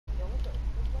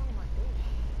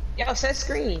Yo, set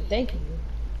screen. Thank you.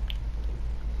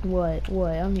 What?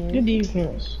 What? I'm Good here.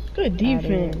 defense. Good Out of here,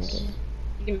 defense.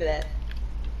 nigga. Give me that.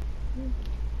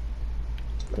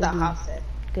 The Good D. hot set.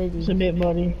 Good It's a D. bit,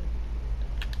 buddy.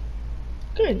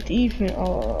 Good defense.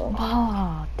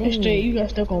 Oh, It's dang straight. it. You got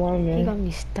stuck on one, He got man.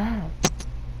 me stuck.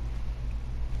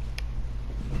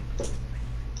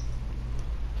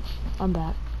 I'm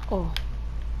back. Oh.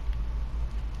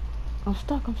 I'm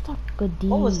stuck. I'm stuck. Good D.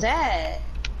 What was that?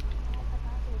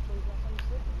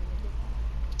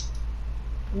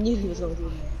 Knew he was gonna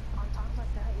do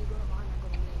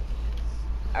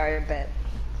that. Alright, bet.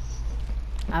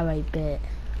 Alright, bet.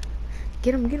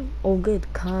 Get him, get him. Oh,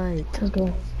 good cut. Let's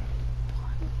go.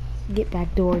 Get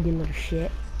back door, you little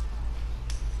shit.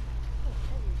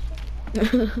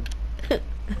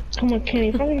 Come on, Kenny.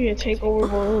 If I can get a takeover,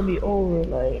 bro, it'll be over.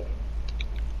 Like,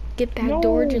 Get back no.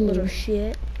 door, you little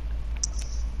shit.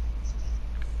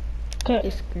 Cut.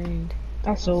 Get screened.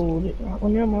 I sold it. Oh,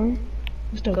 never mind.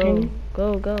 Still Go, Kenny.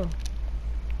 go, go.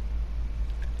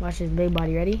 Watch his big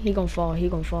body. Ready? He gonna fall. He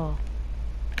gonna fall.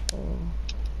 Oh.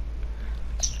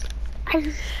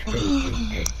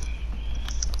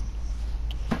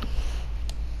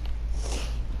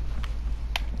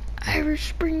 Irish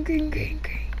Spring Green.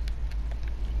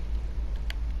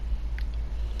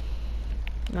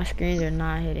 My screens are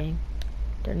not hitting.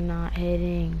 They're not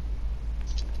hitting.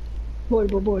 Boy.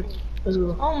 Let's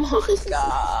go. Oh my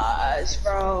gosh,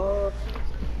 bro.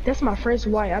 That's my first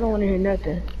white. I don't want to hear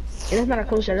nothing. And that's not a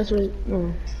close shot. That's what.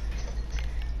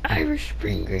 Irish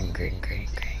Spring Green.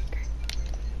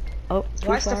 Oh, too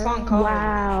Why far. Stephon calling?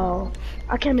 Wow.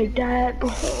 I can't make that. Bro.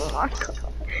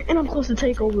 And I'm close to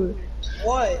takeover.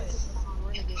 What?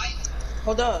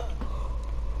 Hold up.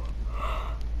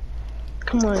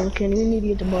 Come on, Kenny. We need to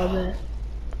get the ball back.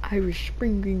 Irish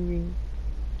Spring Green.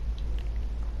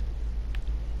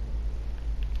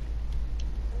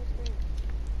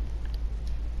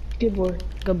 Good boy.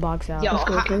 Good box out. Yo, Let's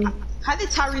go, Kenny. how did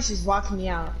Tyrese just walk me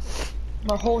out?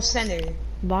 The whole center.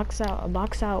 Box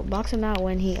him out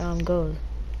when he goes.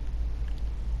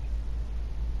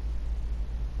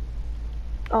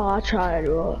 Oh, I tried,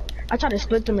 bro. I tried to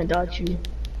split them and dodge you.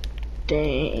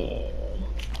 Dang.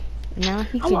 Now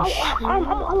he can shoot.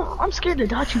 I'm scared to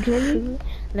dodge you, Kenny.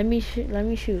 Let me shoot. Let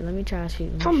me try to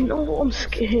shoot. I'm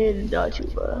scared to dodge you,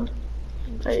 bro.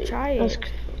 Hey, Try it.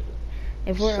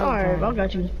 If we're sorry, up I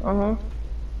got you.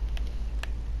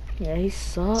 Yeah, he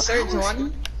sucks. Surge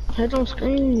one. Heads on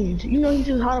screens. You know he's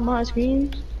just hiding behind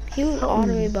screens. He was all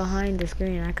the way behind the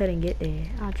screen. I couldn't get there.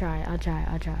 I'll try.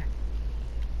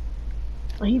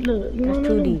 He look. You That's know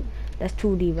too deep. That's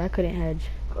too deep. I couldn't hedge.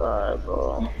 God,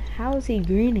 bro. How is he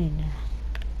greening?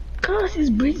 Cause his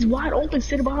breeze wide open,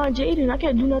 sitting behind Jaden. I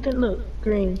can't do nothing. Look,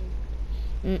 green.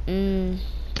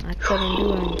 I couldn't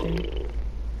do anything.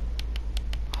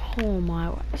 Oh my,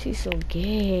 why is he so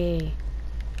gay?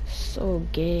 So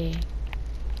gay.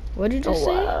 What did you just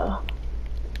say? Wow.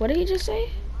 What did he just say?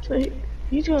 So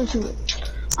he's going to.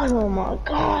 Oh my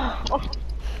God. Oh.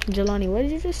 Jelani, what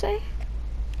did you just say?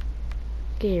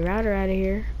 Get your router out of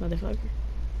here, motherfucker.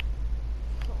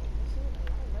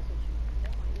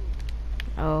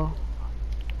 Oh.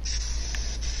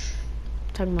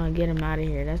 Talking about get him out of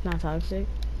here. That's not toxic.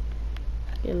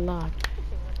 Get locked.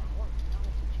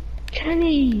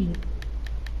 Kenny.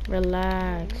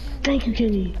 Relax. Thank you,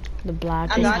 Kenny. The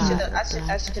black I is know hot.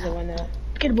 I should have won that.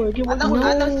 Get boy, get boy. I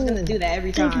know he's gonna do that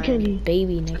every time. Thank you, Kenny.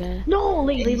 Baby, nigga. No,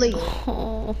 late.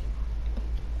 Oh.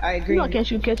 I agree. You know I can't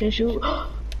shoot, catch and shoot.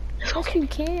 Let's go, You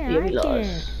can. Yeah, I we can.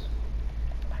 lost.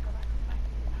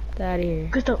 Get out of here.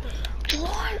 Good stuff.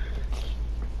 What?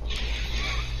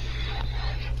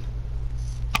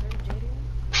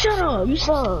 Shut up, you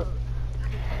suck.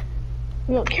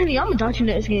 Yo, Kenny, I'm gonna dodge you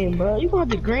next game, bro. You gonna have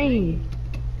to green.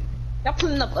 Y'all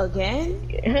pulling up again?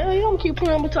 Hell, you don't keep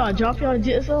playing up until I drop y'all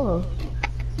jets off.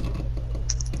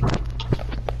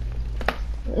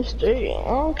 It's straight. I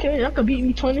don't care. Y'all could beat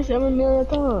me 27 million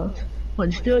times,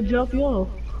 but still drop you off.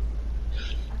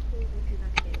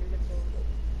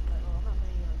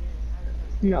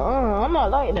 No, I'm not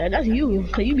like that. That's you.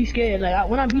 Cause you be scared. Like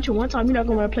when I beat you one time, you're not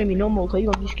gonna wanna play me no more. Cause you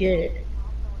gonna be scared.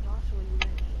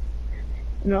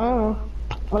 No.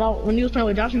 When you was playing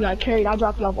with Josh, you got carried. I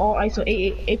dropped you off all ISO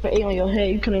 8 for 8 on your head.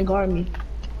 You couldn't guard me.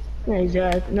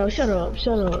 Exactly. No, shut up.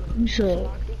 You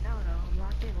suck.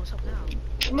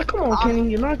 But come on,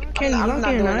 Kenny. I'm lock in, not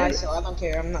doing right? nice, so I don't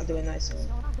care. I'm not doing nice. So.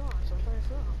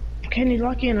 Kenny,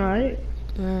 lock in, right?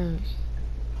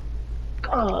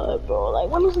 God, bro. Like,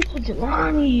 what listen to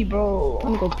Jelani, bro?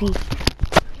 I'm gonna go pee.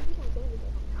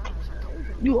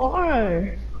 You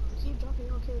are.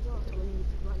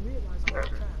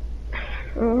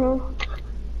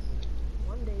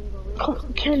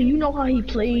 Kenny, you know how he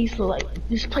plays, so like,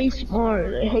 just play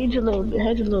smart. Like, hedge a little bit,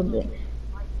 hedge a little bit.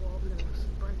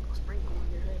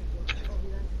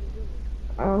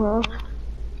 Uh-huh.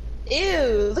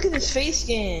 Ew, look at this face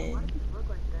skin.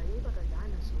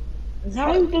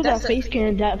 How you do that face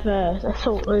scan that fast? That's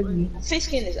so ugly. Face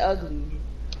skin is ugly.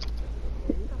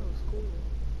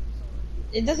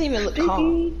 It doesn't even look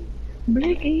calm.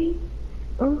 Blicky,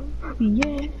 oh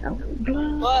yeah,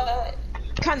 But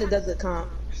kinda does look calm.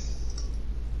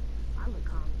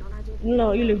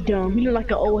 No, you look dumb. You look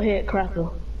like an old head cracker.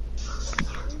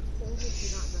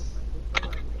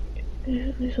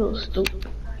 You're so stupid.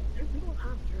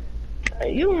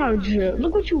 You don't have a drip.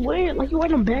 Look what you wear. Like you wear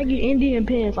them baggy Indian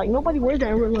pants. Like nobody wears that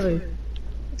in real life.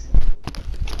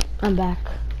 I'm back.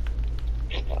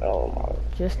 Oh my.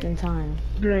 Just in time.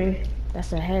 Green.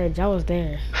 That's a hedge. I was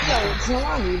there. Yo, come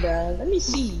on, bro. Let me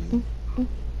see.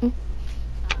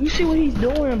 You see what he's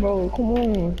doing, bro? Come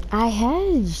on. I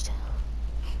hedged.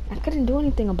 I couldn't do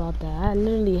anything about that. I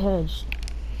literally hedged.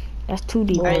 That's too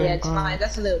deep. Oh yeah, it's fine.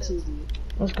 That's a little too deep.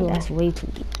 Let's go. That's way too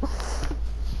deep.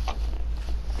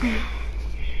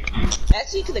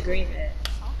 Actually, you could agree with that.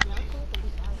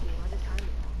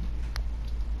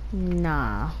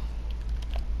 Nah.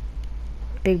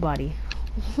 Big body.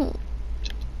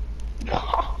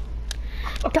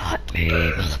 Dot me.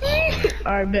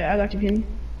 Alright, bet. I got you, Kenny.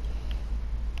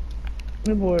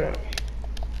 Good boy.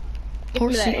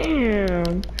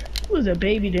 Damn. It was a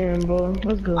baby damn, bro.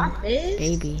 Let's go. I missed?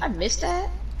 Baby. I missed that?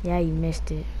 Yeah, you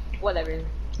missed it. Whatever.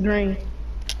 Green.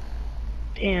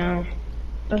 Damn.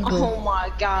 Let's go. Oh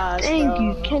my gosh, Thank bro.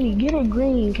 you, Kenny. Get a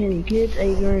green, Kenny. Get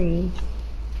a green.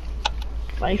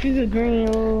 Like, if you get green,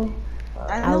 oh.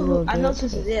 I know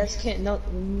since this can't know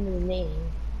the name.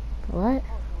 What?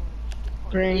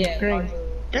 Green, Yeah, green.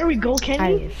 There we go, Kenny.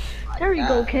 Irish. There we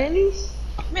go, Kenny.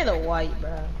 Made a white,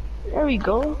 bro. There we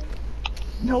go.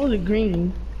 That was a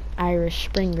green. Irish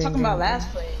spring green. Talking about last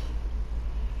play.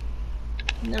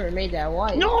 Never made that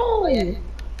white. No! Oh, yeah.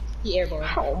 He airborne.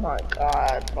 Oh my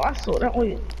god. Bro, I saw that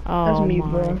one. Oh That's me,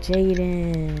 my, bro.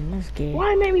 Jaden. Let's get.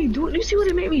 Why it made me do it? You see what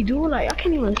it made me do? Like, I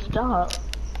can't even stop.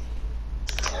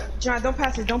 John, don't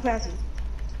pass it. Don't pass it.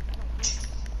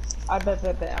 I bet.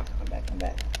 I'm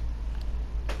back.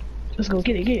 Let's go.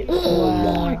 Get it, get it.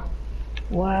 Oh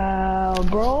Wow,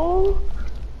 bro.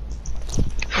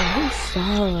 He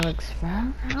sucks,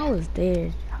 bro. I was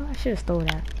there. I should have stole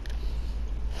that.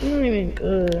 You ain't even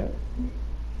good.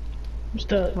 I'm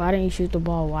stuck. Why didn't you shoot the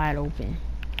ball wide open?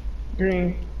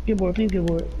 Green. Get board, please get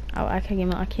board. I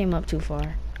came up too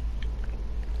far.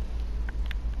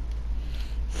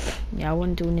 Yeah, I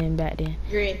wasn't doing nothing back then.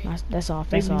 Green. That's off.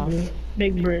 That's off.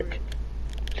 Big brick.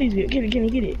 Please get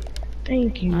it.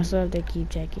 Thank you. I still have to keep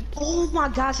checking. Oh my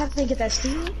gosh, I didn't get that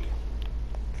steal.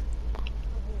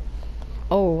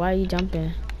 Oh, why are you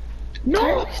jumping?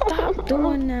 No! Stop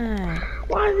doing that.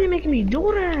 Why is he making me do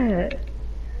that?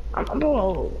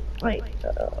 Bro, like,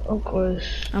 of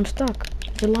course. I'm stuck.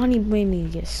 Jelani made me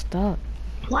get stuck.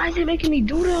 Why is he making me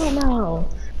do that now?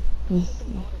 Wait,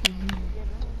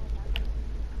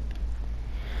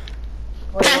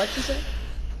 what you say?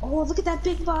 Oh, look at that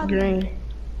big body. Green.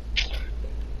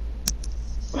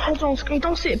 Hold on, screen.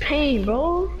 Don't sit pain,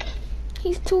 bro.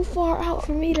 He's too far out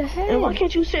for me to And why head.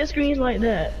 can't you set screens like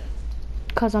that?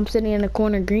 Cause I'm sitting in the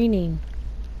corner greening.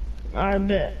 I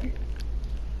bet.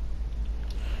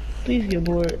 Please get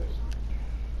bored.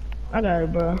 I got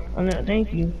it, bro.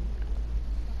 Thank you.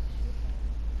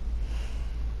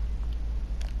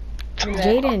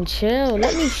 Jaden, chill.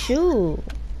 Let me shoot.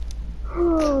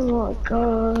 Oh my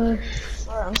gosh.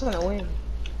 Alright, I'm just gonna win.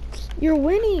 You're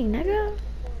winning, nigga.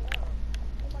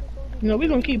 No, we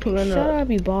gonna keep pulling Shut up. up,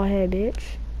 you bald head bitch.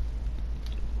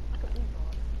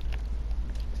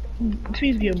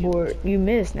 Please get bored. You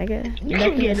missed, nigga. You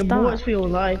can't get the boards for your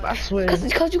life, I swear.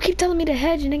 Cause you keep telling me to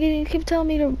hedge, nigga. You keep telling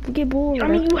me to get bored. I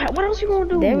mean, what else you gonna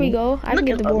do? There we go. I can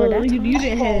get the board. That's You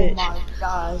didn't Oh hedge. my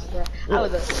gosh, bro. I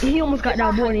was He almost got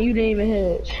that board and you didn't even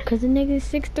hedge. Cause the nigga is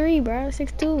 6'3", bro.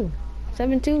 6'2",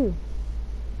 7'2".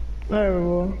 Alright,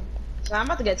 bro. So I'm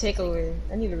about to get takeover.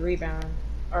 I need a rebound.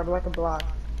 Or like a block.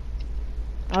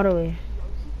 All the way.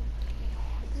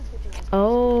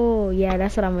 Oh, yeah,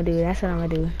 that's what I'm gonna do. That's what I'm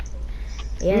gonna do.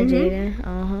 Yeah, Jaden.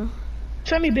 Uh-huh.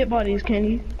 Send me bit bodies,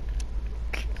 Kenny.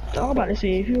 I was about to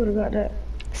say, if you would've got that.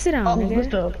 Sit down, Oh, good nigga.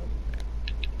 stuff.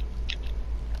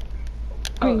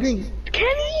 Oh, Green.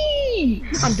 Kenny!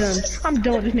 I'm done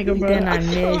with this nigga, bro. Then I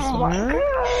missed, Oh my bro.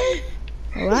 god.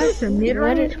 What? This is a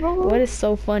mid-range, bro. What is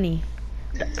so funny?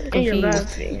 And you're Confused.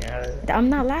 laughing. I'm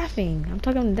not laughing. I'm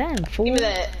talking to them, fool. give me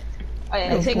that. Oh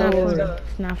yeah, It's take not off. funny. Go.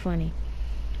 It's not funny.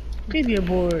 Please get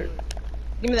bored.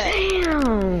 Give me that.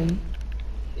 Damn.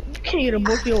 Can't get a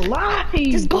book your life.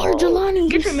 Just guard Jelani.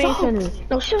 Get He your main sucks. center.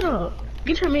 No, shut up.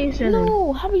 Get your main center.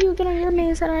 No, how about you get on your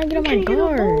main center and I get on my Can't get a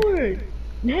guard? board.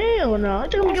 Hell no. I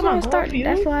think I'm gonna get my guard for you.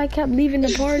 That's why I kept leaving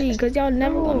the party, cause y'all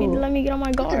never let me get on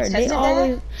my guard. They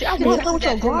always. See, I want to play with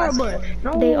your guard, but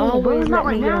no, They always bro, it's not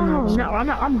let right me get on my now. guard.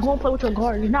 No, I'm going to play with your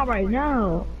guard. It's not right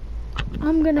now.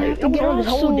 I'm gonna have to I'm get going off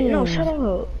to hold it. No, soon. shut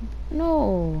up.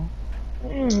 No. How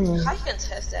you gonna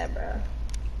test that, bro?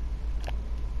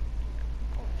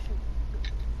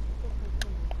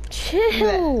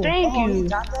 Chill. Thank Oh, you. you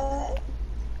got that?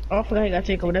 Oh, I forgot you got to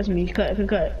take over. That's me. Cut.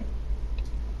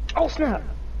 Oh, snap.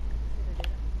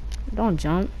 Don't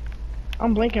jump.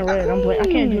 I'm blinking red. I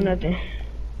can't do nothing.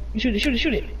 You shoot it.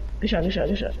 Good shot.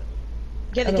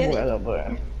 Get I it. got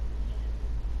boy.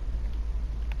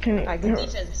 Can Alright, good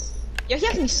defense. Yo, he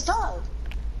has me stuck.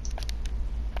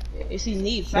 You see,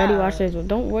 need foul. Ready? Watch this.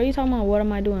 Don't. What are you talking about? What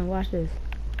am I doing? Watch this.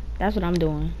 That's what I'm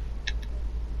doing.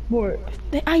 board.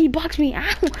 He boxed me. Ow!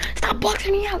 Stop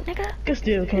boxing me out, nigga. Good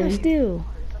steal, Good Kenny. steal.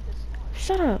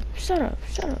 Shut up.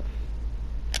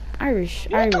 Irish.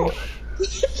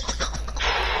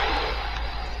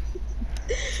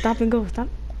 Stop and go. Stop.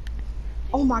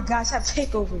 Oh my gosh, have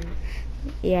takeover.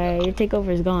 Yeah, your takeover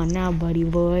is gone now, buddy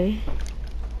boy.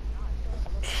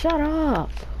 Shut up.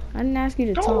 I didn't ask you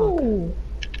to talk. Oh.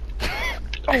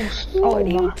 What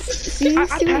do you my. see I what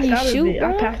passed you out of shoot, it. bro?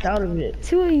 I passed out of it.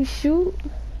 See what you shoot?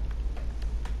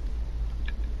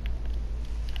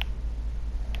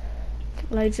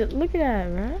 Like, just look at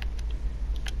that, bro.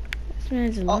 This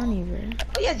man's Jelani, bro.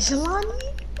 Oh yeah,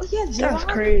 Jelani. That's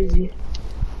crazy.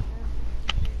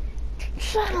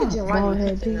 Shut Look up, at Jelani bald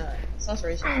head, cooking dude. up. Sounds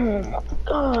racist. Oh my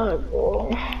god,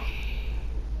 bro.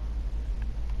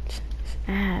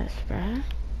 Ass, bro.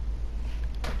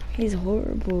 He's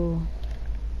horrible.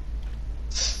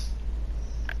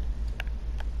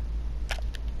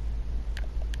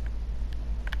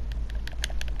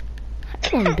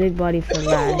 I'm on big body for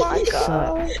that. my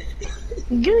Suck.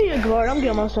 Give me a guard. I'm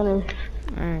getting my center.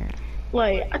 Alright.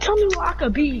 Like, tell me why I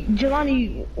could beat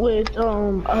Jelani with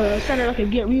a center that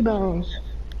could get rebounds.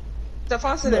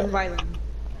 Stephon said invite him.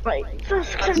 Like,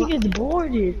 that's because he gets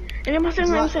boarded. And then my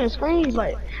center ain't sending screens.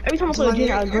 Like, every time I play with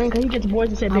Jay, I green because he gets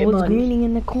boarded and said I big was buddy. greening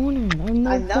in the corner.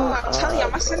 I know. I'm telling you,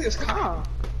 my center's calm.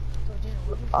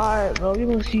 Alright, bro. We're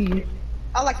gonna see.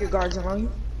 I like your guards, Jelani.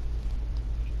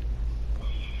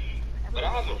 But I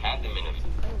haven't had them in a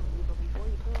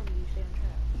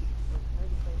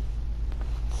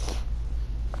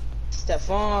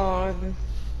Stephon.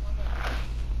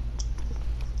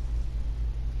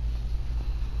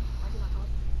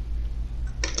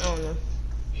 I don't know.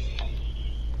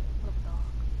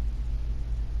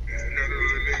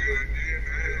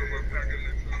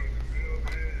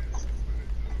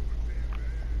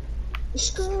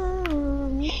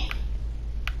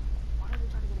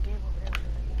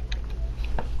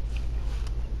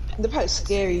 They're probably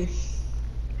scary.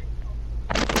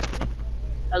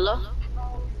 Hello?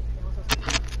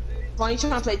 Vaughn, you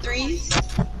trying to play threes?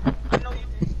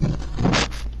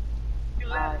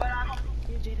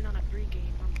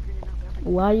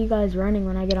 Why are you guys running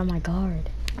when I get on my guard?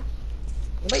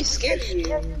 Nobody's scared of you.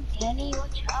 Kenny,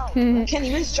 watch out.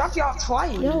 Kenny, we just dropped you off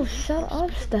twice. Yo, shut up,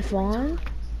 Stephon.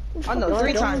 Oh no,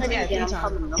 three times. Yeah, 3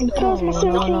 times. Because my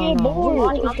center can get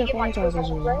bored. Who the fuck is Stephon talking to?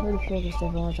 Who the fuck is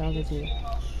Stephon talking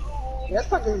to? That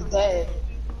fucker's dead.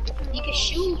 He can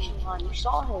shoot, man. You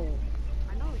saw him.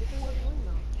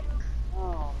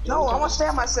 Oh, No, I want to stay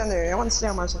on my center. I want to stay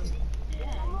on my center.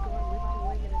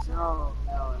 no,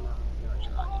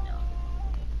 Jelani, no.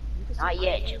 Not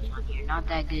yet, Jelani. You're not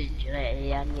that good,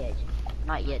 Jelani.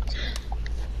 Not yet.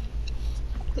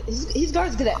 His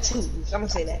guard's good at twos. I'm gonna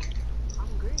say that.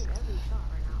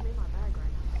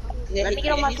 Yeah, Let me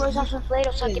get on my he's- first option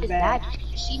Play-Doh so I he's get his bad. badge.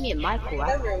 You see me at Michael,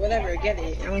 right? Whatever, get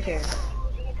it. I don't care.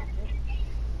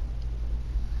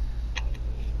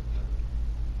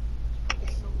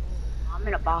 I'm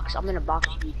in a box.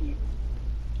 GP.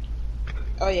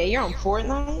 Oh yeah, you're on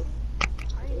Fortnite?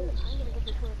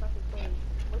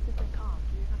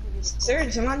 Sir,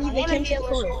 Jelani, they came to the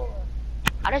court.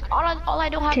 All I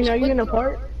don't have Kenny, is are you quick in the throw.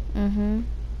 park? Mm-hmm.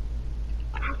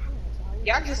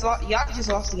 Y'all just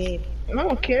lost the game. I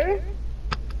don't care.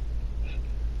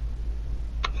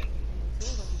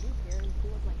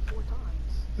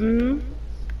 Mm-hmm.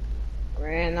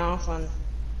 Ran off on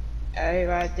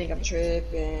everybody think I'm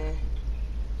tripping.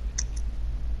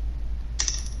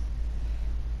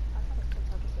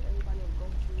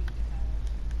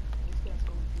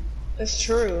 It's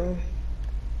true.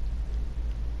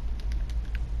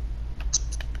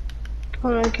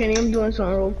 Hold on, Kenny. I'm doing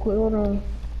something real quick. Hold on.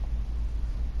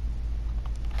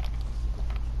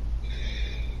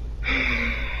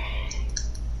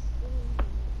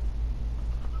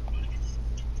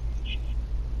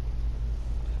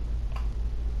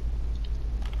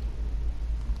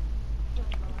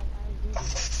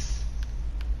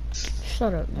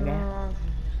 Shut up, nigga.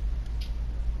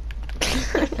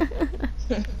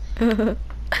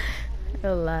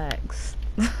 Relax.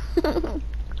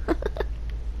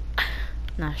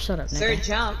 Nah, shut up, Sir, nigga.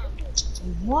 jump.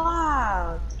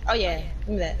 Wow. Oh yeah, give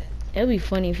me that. It'll be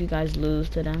funny if you guys lose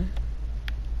to them.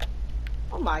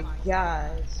 Oh my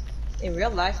gosh. In real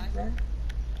life, man.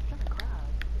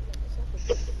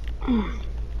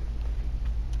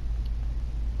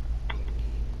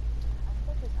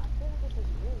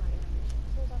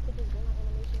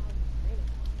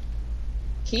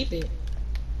 Keep it.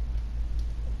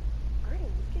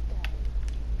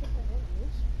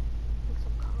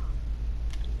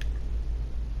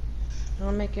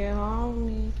 Don't make it on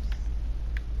me.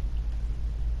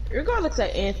 Your guard looks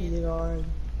like Anthony guard.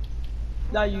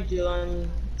 No, you do.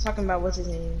 Talking about what's his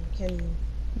name? Kenny.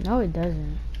 No, it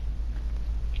doesn't.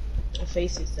 The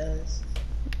face it does.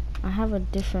 I have a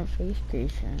different face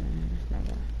creation.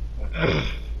 Nigga.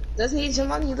 Doesn't he,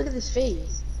 Jelani? Look at his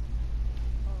face.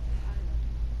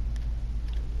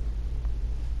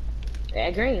 Yeah,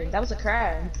 green. That was a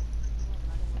crab.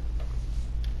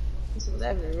 It's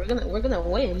whatever. We're gonna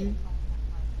win.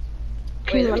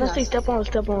 Wait, let me Let's not- say step on,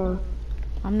 step on.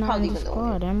 I'm not Probably in the gonna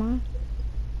squad, am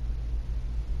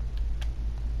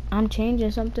I? I'm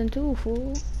changing something too,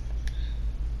 fool.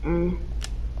 Mm.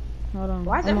 Hold on.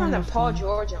 Why is I'm everyone have almost Paul done.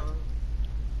 George on?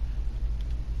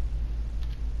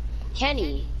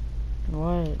 Kenny,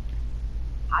 What?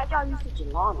 I got you for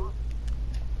Jelani.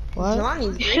 What?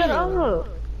 Jelani's green. Shut up.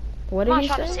 What I'm did not he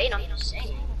trying to say? say it, I'm just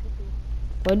saying.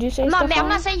 What did you say, I'm not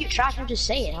Stefan? saying you're trash, I'm just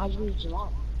saying. How'd you lose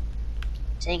Jelani?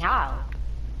 Saying how?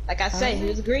 Like I said, he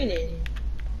was greening.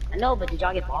 I know, but did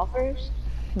y'all get ball first?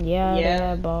 Yeah, they Yeah.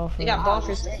 had ball They first. got ball Wow,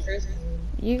 first in the sick. first game.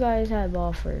 You guys had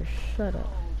ball first. Shut up.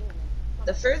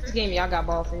 The first game, y'all got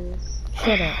ball first.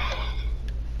 Shut up.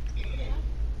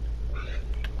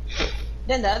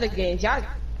 Then the other games, y'all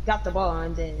got the ball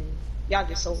and then y'all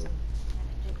just sold.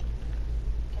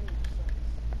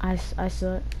 I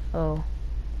saw. Oh.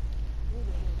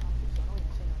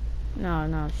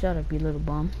 No, shut up, you little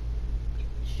bum.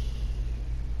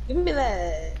 Give me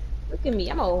that. Look at me,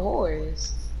 I'm a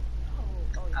horse.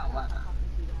 Oh, wow.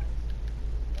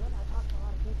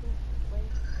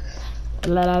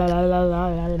 La la la la la la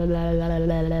la la la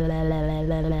la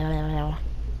la la.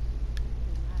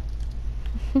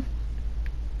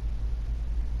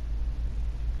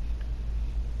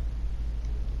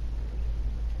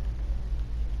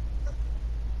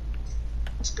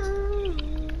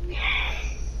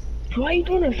 Why you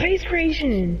doing a face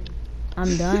creation?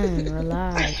 I'm done. I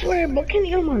Relax. swear, but Kenny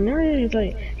get on my nerves.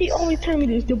 Like, he always tell me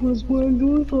this, step on this one,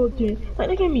 doing something. Like,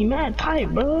 they get me mad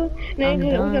tight, bro. Now we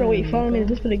gotta wait 5 minutes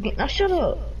just for the game. Now shut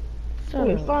up. Shut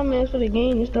Wait up. 5 minutes for the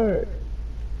game to start.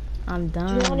 I'm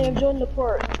Giovanni, I'm done. joining the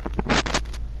park.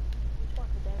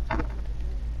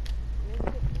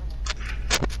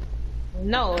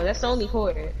 No, that's the only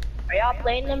quarter. Are y'all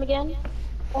playing them again?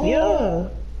 Yeah.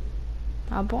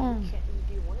 I'm born.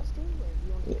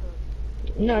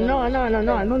 No,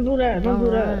 don't do that. Don't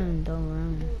do that. Run. Don't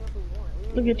run.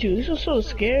 Look at you. This is so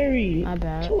scary. My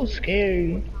bad. So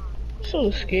scary.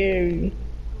 So scary.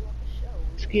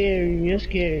 Scary. You're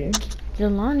scary.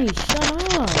 Jelani,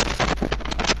 shut up.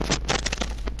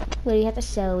 Well, you have to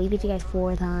show. You get you guys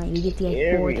 4 times. You get you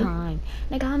guys 4 Scary. times.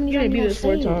 Nigga, how many You're times gonna you beat gonna us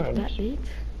 4 say it, times. that bitch?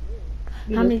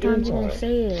 Beat How us many 4 times you gonna times.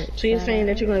 say it? So you're fat saying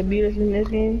that ass? you're gonna beat us in this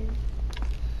game?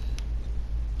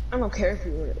 I don't care if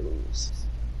we win or lose.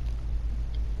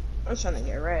 I'm trying to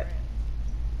get wrapped.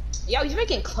 Yo, he's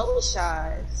making close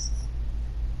shots.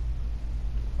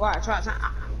 Watch.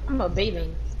 I'm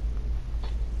evading.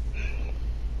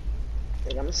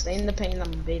 Like, I'm staying in the paint,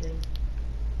 I'm evading.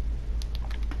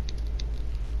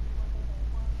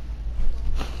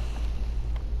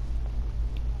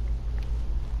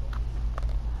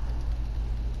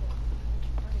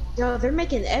 Yo, they're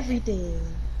making everything.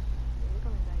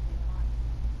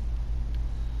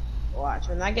 Watch,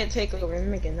 when I get takeover, they're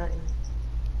making nothing.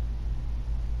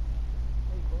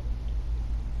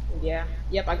 Yeah.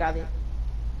 Yep, I got it.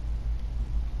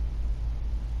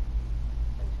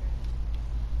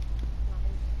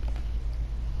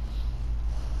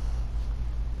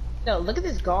 No, look at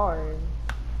this guard.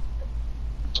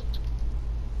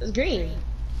 It's green.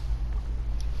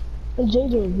 Hey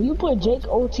JJ, will you put Jake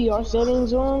OTR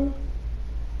settings on?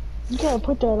 You can't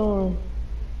put that on.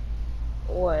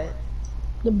 What?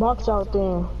 The box out there.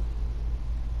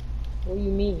 What do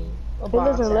you mean? What It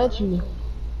box? doesn't let you.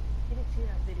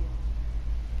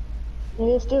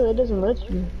 Yeah, still, it doesn't let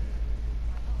you.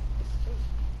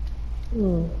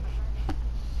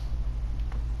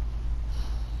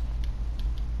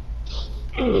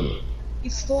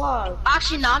 He's flawed.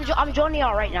 Actually, no, I'm joining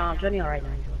y'all right now. I'm joining y'all right now.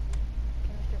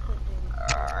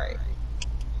 Alright.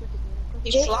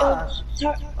 He's flawed.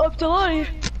 I'm telling you.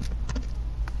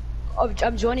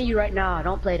 I'm joining you right now.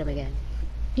 Don't play them again.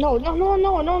 No,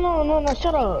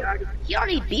 shut up. He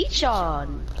already beat y'all.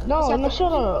 No,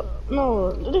 shut up.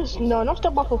 No, don't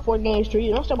step off of 4 games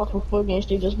street. Don't step off of 4 games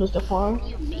street just for the farm. What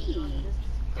do you mean?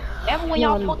 Remember when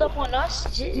y'all pulled up on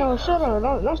us? No, shut up.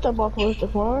 Don't step off of the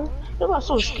farm. You're not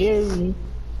so scary.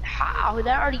 How?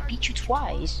 That already beat you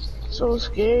twice. So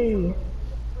scary.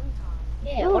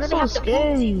 Yeah, what do they have to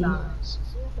prove to you guys?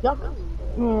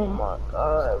 Oh my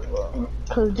god, bro.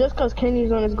 Cause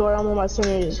Kenny's on his guard, I'm on my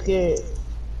center, you're scared.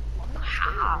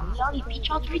 How? He already beat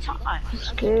y'all 3 times.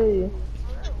 Scary.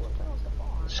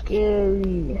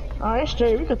 Scary. Alright,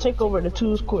 straight. We could take over the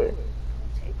 2s quick.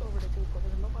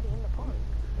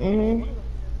 The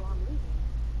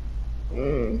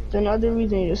other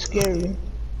reason you're scary.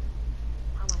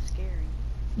 How am I scary?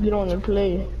 You don't want to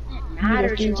play.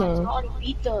 Matter, you already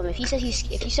beat them. If he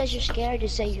says you're scared,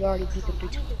 just say you already beat them 3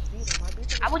 times.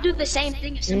 I would do the same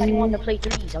thing if somebody wanted to play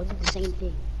 3s. I would do the same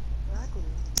thing.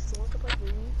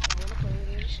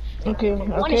 Okay,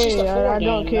 One is just a 4 I game.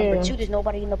 don't care. Number 2, there's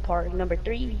nobody in the park. Number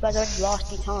 3, you guys already lost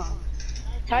 3 times.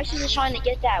 Tyson is trying to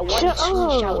get that 1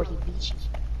 screenshot where he beat you.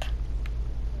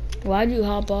 Why'd you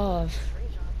hop off?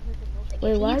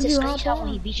 Wait, why'd you hop off?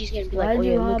 When he beat you, he's gonna be like, oh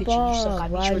yeah, look at you, you suck. I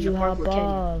beat you in the park with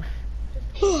Kenny.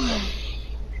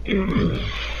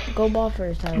 Go ball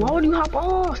first, Tyler. Why would you hop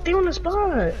off? Stay on the spot.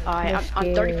 Alright, I'm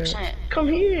 30%. Come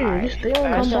here. Right. Just stay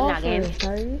on Come the ball that game. first,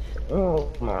 Tyler.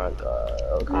 Oh my god.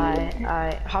 Okay.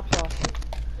 I hopped off.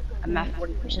 I'm at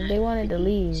 40%. They wanted to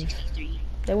leave. 63,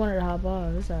 They wanted to hop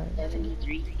off. It's alright.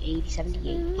 73, 80,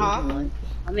 78, Huh? 81.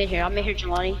 I'm in here,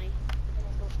 Jelani.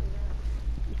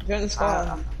 Join the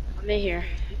squad. I'm in here.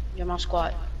 You're my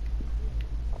squad.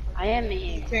 I am in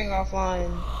here. Turning offline.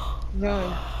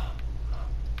 Join.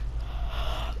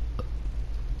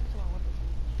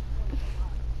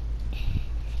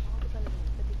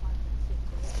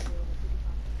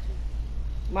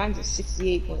 Mine's at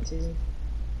 68.2.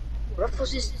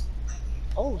 Ruffles is.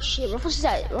 Oh shit, Ruffles is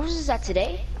at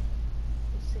today?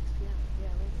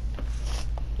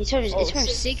 It's from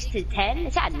 6 to 10?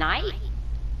 It's at night?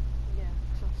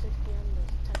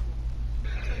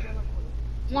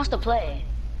 Who wants to play?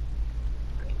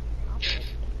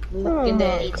 Oh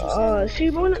my god. See,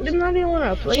 bro, they're not even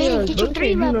want to play Jalen, us. get Bro, your can't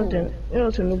 3 do level. nothing.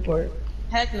 It's a new part.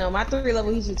 Heck no, my 3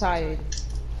 level, he's retired.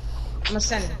 I'm a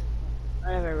center.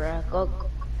 Whatever, bro. Go.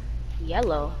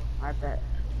 Yellow, I bet.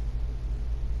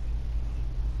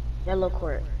 Yellow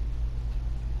court.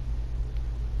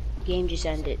 Game just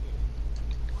ended.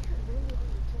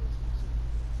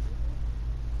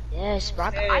 Yes, bro.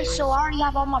 I so already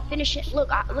have all my finishing.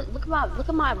 Look at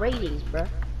my ratings, bro.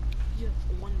 You have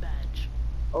 1 badge.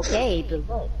 Okay,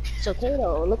 but it's okay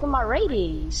though. Look at my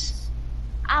ratings.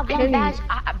 I have 1 badge,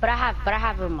 but I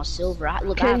have my silver. I have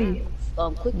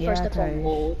quick first up on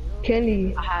gold.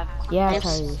 Kenny, I have Yeah,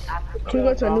 clips. Tyler. I have quick Can we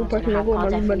go to a new bronze, park and I and go have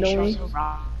to my contact room, finish on Madoni?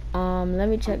 silver. Let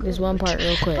me check this one part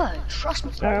real quick. But trust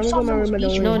me, Alright, I'm gonna go to my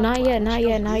room, No,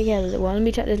 Madoni. not yet. Well, let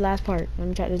me check this last part.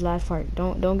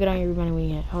 Don't get on your rebounding wing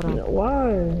yet. Hold on.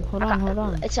 Why? Hold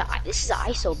on. This is an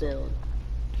ISO build.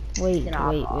 Wait, Then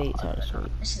Tyler, wait.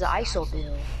 This is an ISO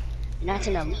build, and that's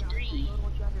an Elite 3.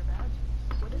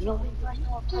 You know I'm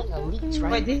playing Elites,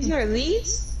 right? Wait, these are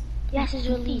elites? Yes, these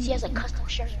are Elites. He has a custom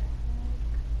shirt.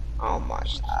 Oh my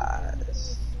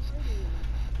gosh.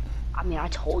 I mean, I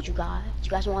told you guys. You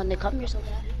guys wanted to come here so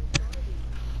bad.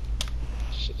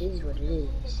 Shit is what it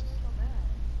is.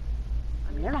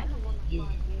 I mean, they're not even good.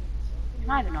 They're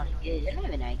not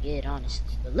even that good,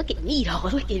 honestly. But look at me, though.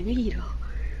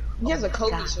 He has a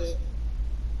Kobe God. shirt.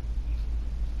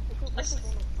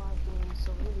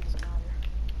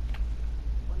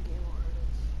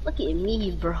 Look at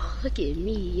me, bro. Look at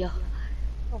me, yo.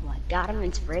 Oh my god, I'm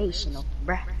inspirational,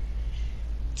 bruh.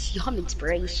 Yo, I'm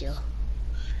inspirational.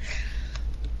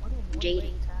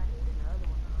 Jaden.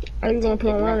 Are you gonna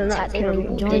play online or not,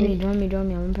 Kenny? Join me. I'm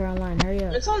gonna play online. Hurry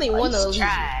up. It's only one He's elite.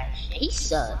 trash. He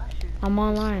sucks. I'm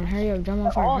online. Hurry up. Jump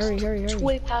on phone. Hurry.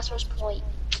 20 passwords point.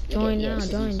 Join Yeah, now.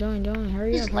 Join.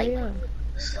 Hurry up. Light.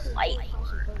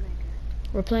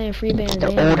 We're playing free bands. The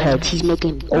old heads. He's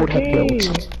making old head Okay.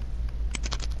 builds.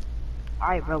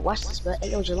 Alright, bro. Watch this, bro.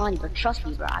 Hey, yo, Jelani, bro. Trust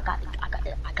me, bro. I got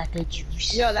the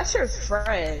juice. Yo, that's your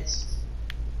fresh.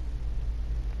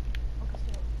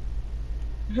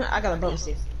 I got a bonus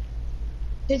here.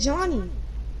 Hey, Johnny.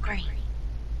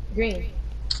 Green.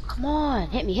 Come on.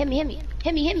 Hit me.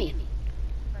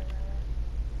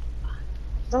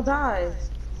 Don't die.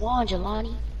 Come on,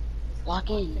 Jelani. Lock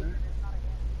in, bro.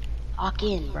 Lock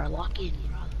in, bro. Lock in,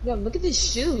 bro. Yo, look at these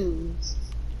shoes.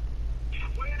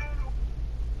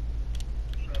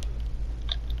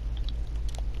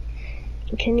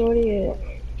 Can you already?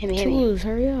 Hit me. Tools,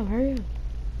 hurry up.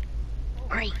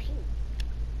 Great.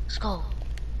 Let's go.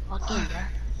 Lock in, bro.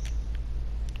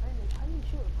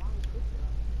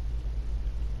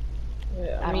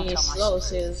 Yeah, I I mean, don't it's tell my slow,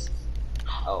 secrets. sis.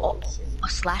 Oh, shit. A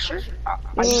slasher? Are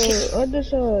you kidding? Other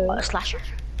side. A slasher?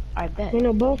 I bet. You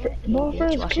know, ball bitch,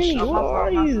 first, watch Kenny. this. Where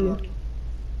are you?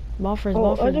 Ball first, Oh,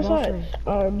 ball first, other ball side.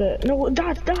 first. Bet. No,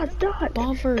 dots. Ball first,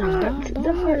 dot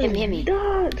first. Hit me.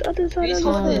 Dots. Other side. These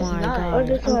Other holding Oh is side. my nice. god,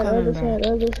 Other I'm side. coming Other back. side.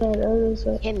 Other side. Other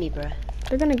side. Hit me, bro.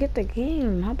 They're gonna get the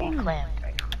game. Hop Being on. clamped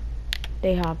right now.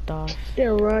 They hopped off.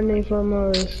 They're running from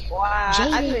us. Wow,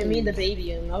 I didn't even Jaden. mean the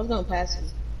baby him. I was gonna pass him.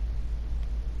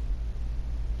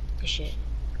 Good shit.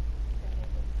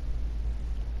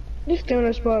 Just stay on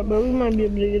the spot, but we might be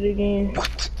able to get it again.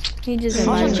 What? He just I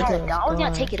invited was me to gonna the try I was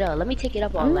gonna squad. take it up. Let me take it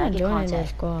up while I'm I not get joining this contact.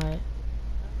 squad.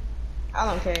 I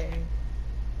don't care.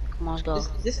 Come on, let's go.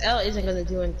 This L isn't gonna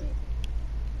do anything.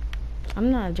 I'm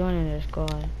not joining this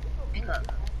squad. Pick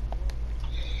up.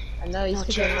 I know he's No,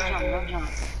 picking chill, mine. don't jump.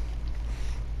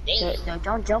 No,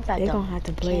 don't jump at They them. gonna have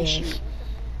to play Can't us. shoot.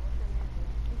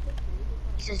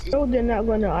 He says, No, they're not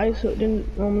going to ISO. Then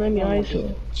let me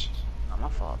ISO. bitch. Oh, my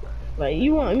fault, bro. Like,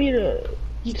 you want me to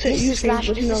say This you is screen,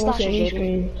 slasher, but you're this not is going to say me slasher,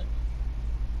 Jaden. screen.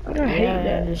 I hate Yeah,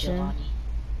 that. Anderson. Jelani.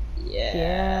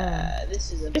 Yeah,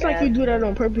 this is a It's like you do that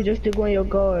on purpose just to go on your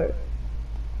guard.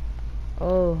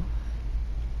 Oh,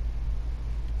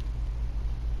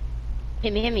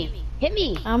 Hit me. Hit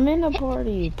me. I'm in the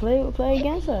party. Play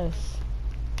against us.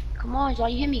 Come on, so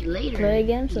you hit me later. Play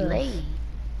against You us. late.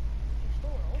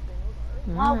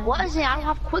 I Alright. wasn't. I don't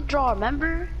have quick draw,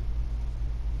 remember?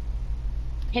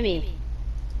 Hit me.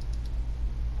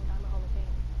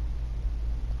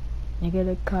 Nigga,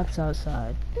 the cops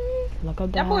outside. Look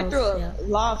up the That boy house. threw a Yeah.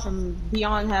 lob from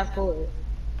beyond half court.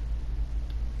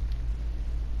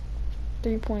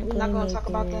 3-point We're not gonna talk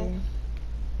about that. playmaker.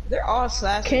 They're all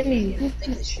slashing. Kenny. They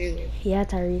can shoot. Yeah,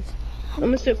 Tyrese. I'm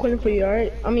going to sit corner for you,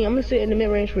 alright? I mean, I'm going to sit in the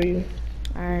mid-range for you.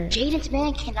 Alright. Jaden's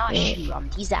man cannot shoot.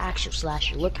 He's the actual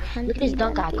slasher. Look at his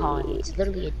dunk icon. It's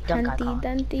literally a dunk Humpty icon.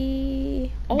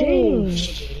 Dumpty. Oh, Dang.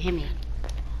 Shit, Jaden, hit me.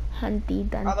 Humpty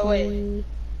By the way. Dumpty.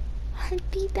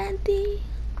 Humpty Dumpty.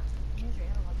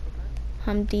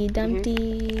 Humpty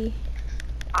Dumpty.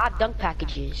 I have dunk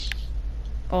packages.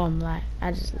 Oh, I'm lying.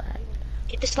 I just lied.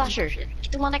 Get the slasher.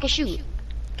 Get the one that can shoot.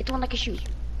 Get the one that can shoot.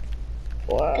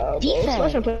 Wow, bro. Defense.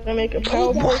 Slash and playmaker.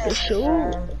 Power forward to shoot.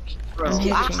 Bro, I'm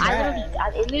hitting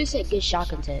it literally said good shot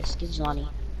contest. Give Jelani.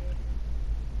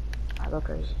 I go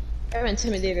crazy. They're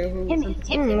intimidator who. Hit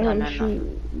me. Let him No.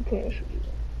 shoot. You can't shoot.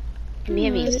 Hit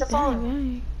me. It's the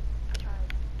phone.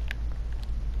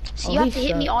 See, Oh, you have he to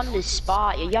hit me sucks. on the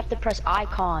spot. You have to press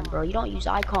icon, bro. You don't use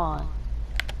icon.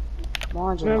 Come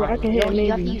on, Remember, I Jelani. can You hit have to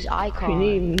maybe. use If you icon.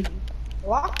 need me.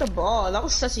 Block the ball. That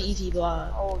was such an easy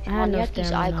block. Oh, I have Jelani, no you have to use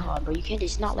stamina. icon, bro. You can't.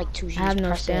 It's not like two. I have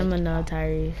no stamina,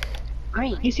 Tyrese.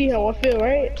 Green. You see how I feel,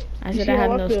 right? I You said see I how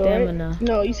have no feel, stamina. Right?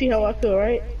 No, you see how I feel,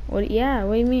 right? What? Yeah,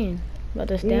 what do you mean? About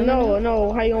the stamina?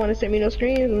 No. How you want to send me no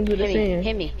screens? I'm gonna do the Hit me. same.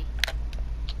 Hit me.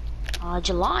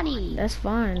 Jelani. That's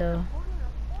fine though.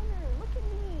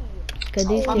 Cause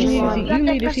these Oh, kids You suck. need to- you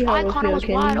need to press see how I icon. I feel, was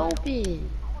Kenny. wide open.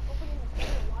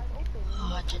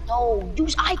 Oh, no,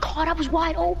 use icon. I was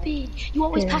wide open. You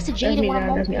always pass to That's Jaden me, when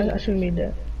I'm that's me. I open. shouldn't have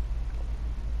made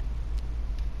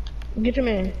that. Get your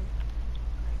man.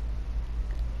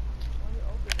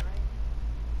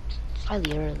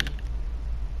 Slightly early.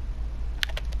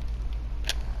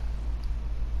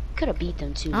 Could have beat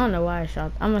them too. I don't know why I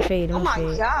shot. I'm a fade. Oh I'm a my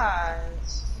fade. gosh.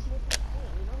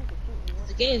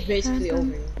 The game's basically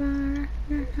over.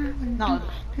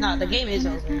 No, the game is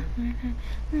over.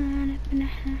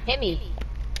 Hit me.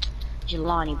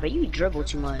 Jelani, but you dribble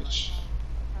too much.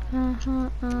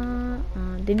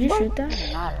 Did you shoot that?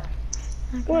 Doesn't matter.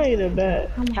 Why ain't it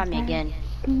bad? Try me again.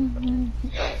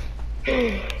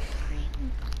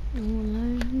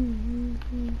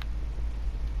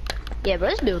 Yeah, bro,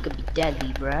 this build could be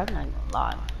deadly, bro. I'm not gonna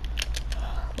lie.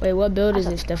 Wait, what build is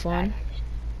it, Stefan?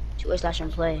 2-way slash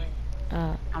and play.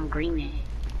 I'm greening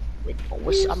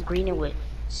I'm greening with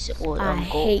I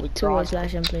hate with 2-way bronze.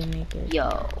 slash and playmakers.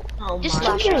 Yo, Oh this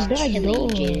my slash is God.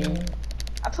 killing you, Jaden.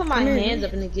 I put my hands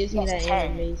up and it gives me that 10.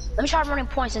 animation. Let me try running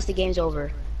points since the game's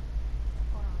over.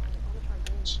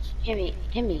 Hit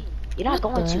me. You're not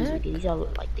What going the to. heck? These are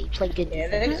like they play good Yeah,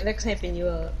 defense. they're clamping you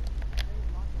up.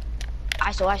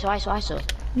 ISO.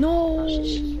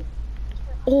 No.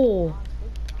 Oh,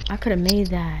 I could have made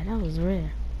that. That was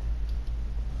rare.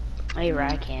 Hey,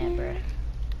 right, I can't, bro.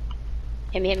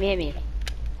 Hit me, hit me, hit me.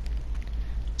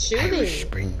 Shoot Irish it.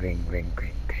 Spring, green, green,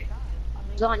 green, green.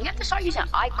 Zon, you have to start using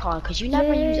icon, cause you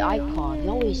never use icon. You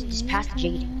always just pass to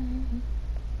Jaden.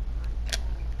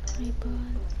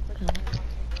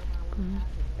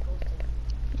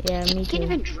 Yeah, me You can't too.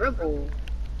 even dribble.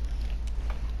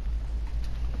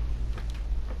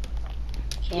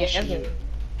 Yeah, Can't shoot.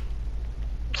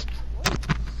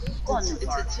 Go on the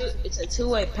park. it's a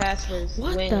two-way pass for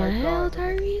What wing the or hell, guard.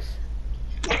 Tyrese?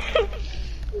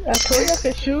 I told you I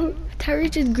could shoot.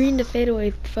 Tyrese just greened the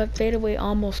fadeaway, fadeaway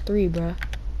almost 3, bruh.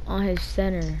 On his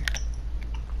center.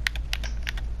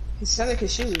 His center can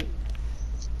shoot.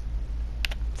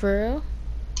 For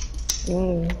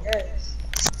real? Yes.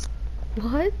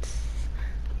 What?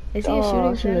 Is he a Oh,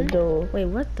 shooting it's in the center? door. Wait,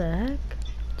 what the heck?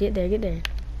 Get there, get there.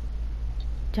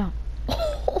 Jump.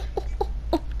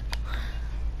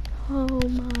 Oh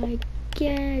my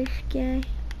gosh, guy.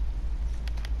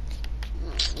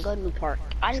 Go to New Park.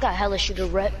 I just got hella shooter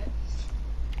rep.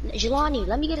 Jelani,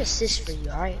 let me get assist for you,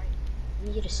 alright? Let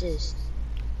me get assist.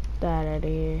 That out of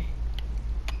here.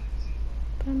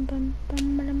 Bum, bum,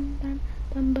 bum, bum, bum,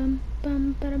 bum, bum,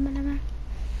 bum, bum, bum, bum.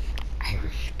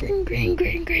 Irish Spring, green,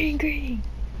 green, green, green.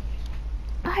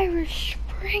 Irish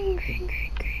Spring, green,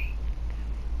 green, green.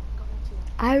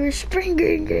 Irish Spring,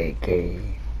 green, green,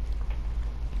 green.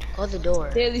 Go to the door.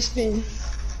 Daily spin.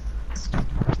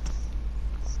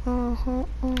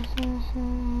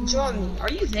 Jordan, are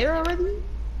you there already?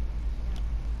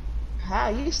 How?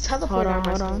 You just Hold teleported on,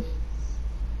 hold on.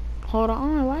 Hold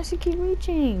on, why does he keep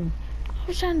reaching? I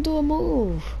was trying to do a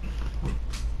move.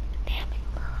 Damn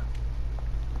it, bro.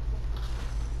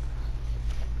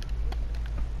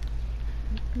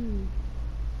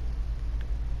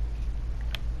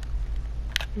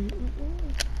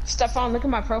 Stephon, look at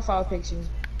my profile picture.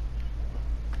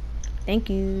 Thank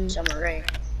you. Summer Rae.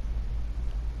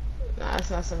 Nah, it's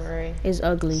not Summer Rae. Is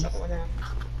ugly. Someone else.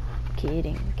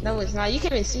 Kidding. No, it's not. You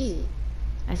can't even see it.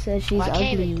 I said she's Well, I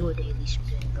can't even do ugly. a daily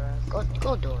spin, bro.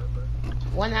 Go door, bro.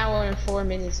 1 hour and 4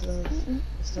 minutes left.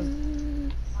 So,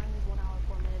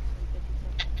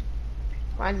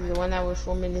 mine is 1 hour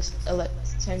 4 minutes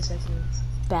 10 seconds.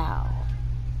 Bow.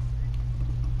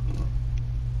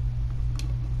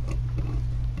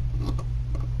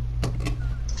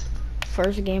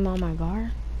 First game on my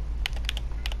guard.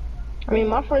 I mean,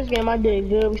 my first game I did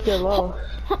good. We still lost.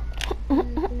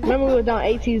 Remember we were down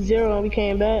 18-0 and we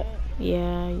came back.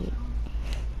 Yeah.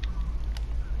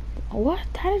 What?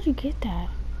 How did you get that?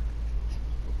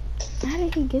 How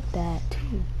did he get that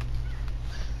too?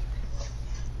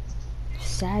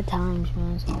 Sad times,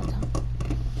 man. Sad times.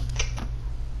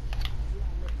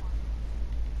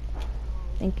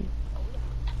 Thank you.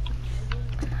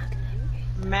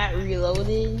 Matt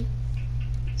reloaded.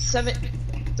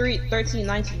 13,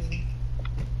 19.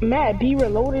 Matt B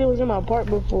reloaded. It was in my part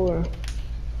before.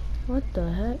 What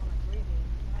the heck?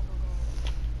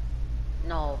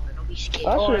 No, don't be scared.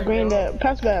 I should have greened that.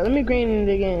 Pass back. Let me green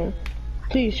it again.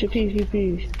 Please,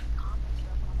 please.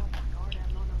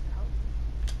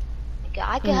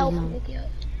 I can help him.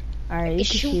 Alright, you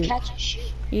can shoot. Catch and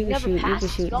shoot. You can never shoot. pass. You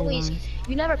can shoot. Always, Devon.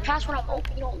 you never pass when I'm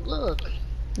open. You don't look.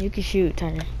 You can shoot,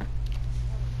 Tyler.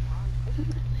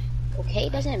 Okay,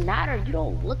 it doesn't matter. You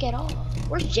don't look at all.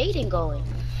 Where's Jaden going?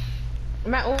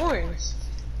 I'm at orange.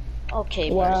 Okay,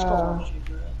 bro, let's Wow.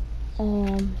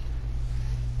 go.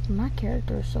 My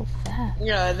character is so fast.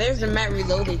 Yeah, there's the Matt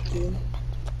reloaded kid.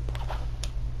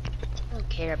 I don't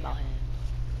care about him.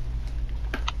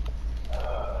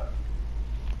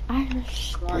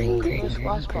 Irish Green, green,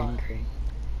 green, green.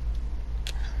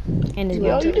 And it's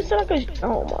Yo, good. you just said I could.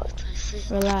 Oh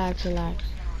my. Relax, relax.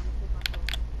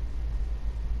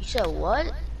 You said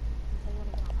what?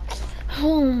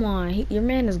 Oh my, your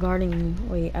man is guarding me.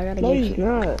 Wait, I gotta No, get he's you.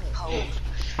 not.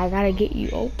 I gotta get you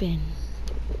open.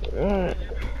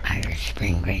 Irish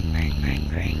Spring, green, green, green,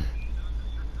 green.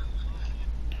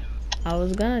 I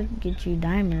was gonna get you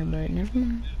Dimer, but never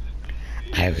mind.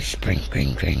 Irish Spring,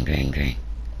 green, green, green, green.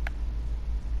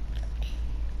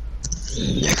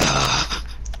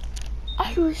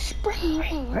 Irish Spring,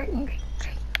 green, green, green.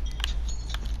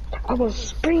 I was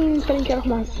spring trying to get off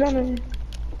my center.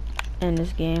 End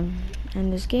this game.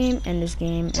 End this game. End this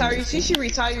game. End Tyrese, this you game. should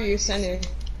retire your center.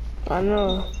 I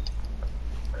know.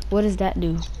 What does that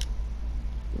do?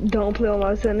 Don't play on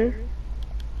my center.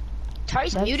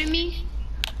 Tyrese That's- muted me?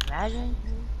 Imagine.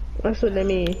 That's what they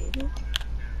mean.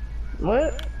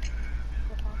 What?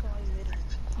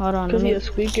 Hold on. Cause Let he me. a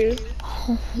squeaker.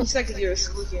 He's like you're a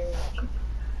squeaker.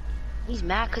 He's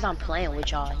mad because I'm playing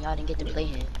with y'all. Y'all didn't get to play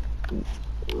him.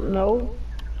 No.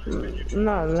 I'm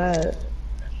not mad.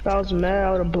 If I was mad,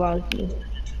 I would've blocked you.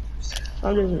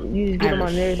 You just get on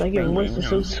my nerves. Like your voice is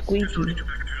so squeaky.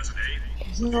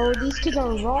 No, these kids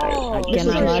are raw. This is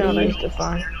what cannot you lie to sound you. like,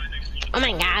 Stefan. Oh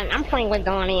my god, I'm playing with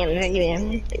Donnie and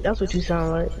yeah. That's what you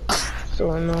sound like.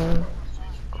 So annoying.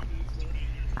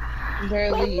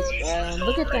 Barely, bro.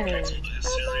 Look at them.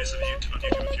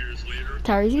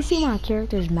 Tyrese, you see my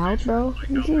character's mouth, bro?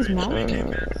 You see his mouth?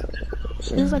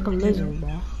 It's like a lizard,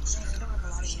 bro.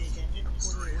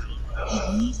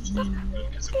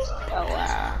 Oh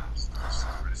wow.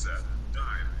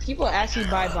 People actually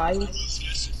buy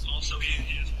bikes.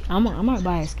 I might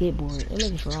buy a skateboard.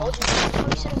 It looks raw.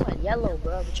 Told you said it went yellow,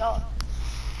 bro, but y'all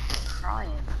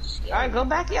crying. Alright, go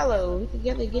back yellow. We can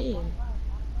get the game.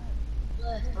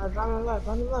 Alright, run them up,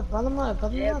 run them up, run them up,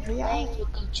 run them They're up. playing with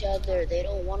each other. They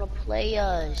don't want to play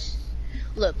us.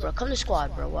 Look, bro, come to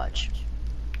squad, bro. Watch.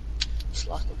 Just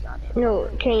lost it down there. Yo,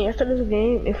 Kenny, after this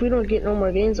game, if we don't get no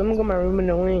more games, I'm gonna go my room in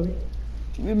the wing.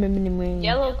 Remember the wing.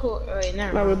 Yellow cool. Wait,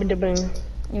 never My mind. room in the wing.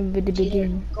 Remember the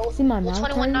beginning. Go, See my go mouth, Tyrese?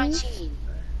 2119.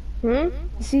 Hmm? You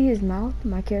see his mouth?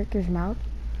 My character's mouth?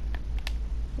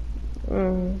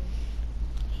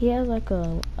 He has like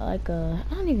a, I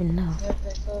don't even know.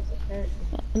 It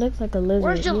looks like a lizard.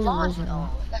 Where's He's a Jelani, lizard. though?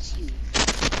 That's you.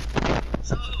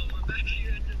 So, we're back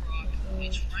here at the Rock.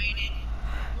 It's raining.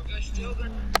 We're still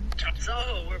gonna...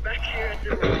 Soho, we're back here at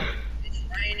the Rock. It's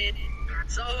raining.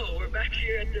 Soho, we're back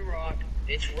here at the Rock.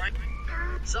 It's raining.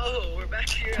 Soho, we're back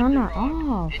here Turn at that the Rock.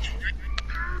 off. It's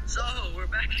raining. Soho, we're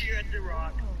back here at the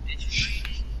Rock. It's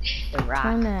raining. The Rock.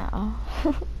 Turn that off.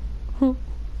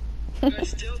 We're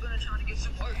still gonna try to get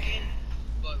some work in.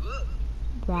 But look.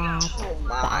 Rock. Oh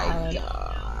my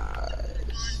god.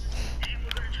 And we're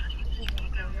gonna try to get this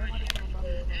walk out right here. And my boy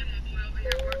over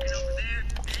here working over there.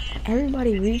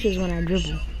 Everybody reaches when I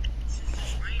dribble.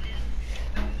 It's raining.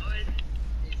 The mud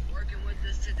is working with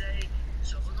us today,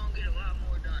 so we're gonna get a lot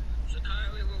more done. So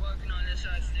currently we're working on this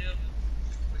side still.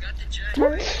 We got the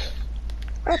jack.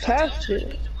 I passed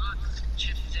it.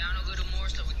 Chip down a little more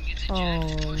so we can get the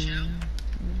jack to push out.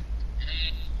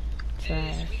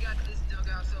 Trash. We got this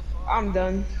dugout so far. I'm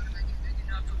done. Make it big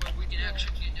enough to where we can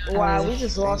actually get down. Wow, we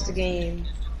just lost the game.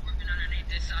 Working underneath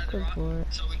this side of the Good rock for it.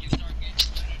 so we can start getting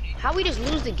underneath. How we just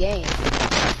lose the game?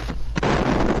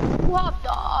 Who hopped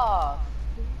off?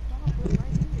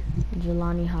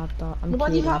 Jelani hopped off. I'm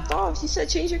Nobody kidding. hopped off. She said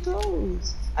change your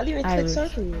clothes. I didn't even click Irish.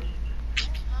 circle.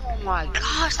 Oh my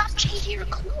gosh, stop changing your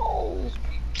clothes.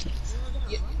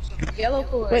 Yellow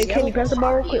cord. Wait, yellow Kenny, press the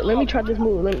ball real quick. Let me try this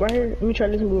move. Like, right here. Let me try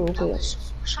this move real quick.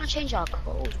 We're trying to change our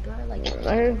clothes, bro. Like,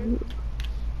 Right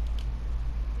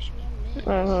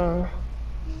here.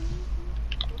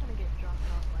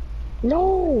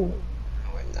 No.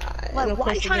 like why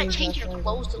are you trying to change your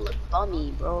clothes to look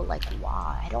bummy, bro? Like,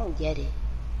 why? I don't get it.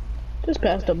 Just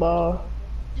pass the ball.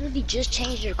 Literally just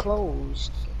change your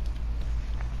clothes.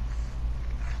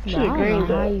 But I Should've don't greened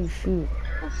know how up. you shoot.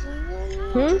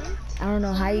 Hmm? I don't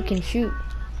know how you can shoot.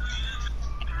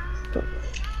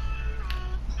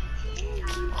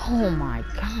 Oh my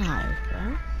god,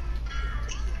 bro.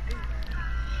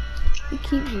 He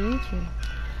keeps reaching.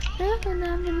 Oh,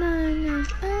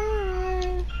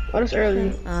 that's early.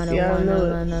 I don't Yeah, I know it.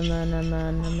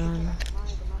 wanna.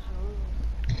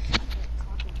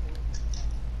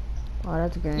 Oh,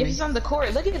 that's Yeah, great. he's on the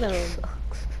court. Look at him.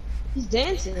 He's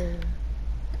dancing.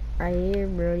 Right here,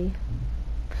 Brody.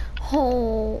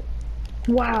 Oh,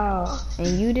 Wow.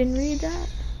 and you didn't read that?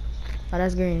 Oh,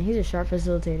 that's green. He's a sharp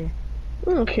facilitator.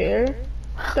 I don't care.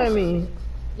 What that mean?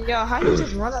 Yo, how you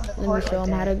just run on the Let me court show like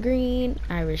him how to that? green.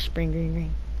 Irish spring green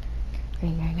green.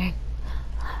 Green green green.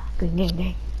 Green green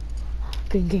green.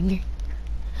 Green green green.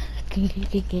 Green green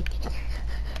green green.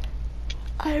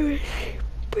 Irish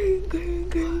spring green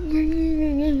green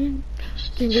green.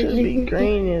 Should be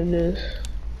green in this.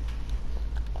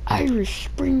 Irish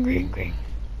spring green green.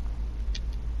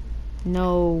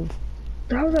 No.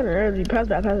 How was that early? Pass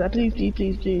that, please, please,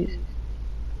 please, please.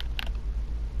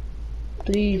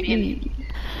 Please, please.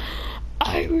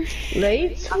 Irish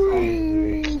Late?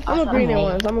 spring green. I'm a green in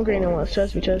once. I'm a green in once.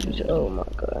 Trust me, trust me. Oh my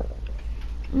god.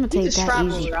 I'm gonna take just that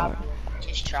traveled, easy part.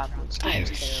 Just drop it.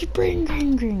 Irish spring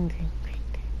green green green.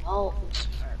 No.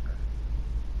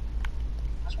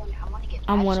 I want to get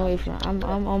I'm back one some- away from.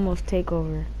 I'm almost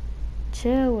takeover.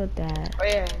 Chill with that. Oh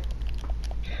yeah.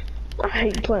 I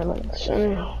hate playing like this. I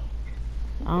know.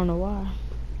 I don't know why.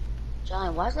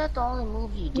 John, why is that the only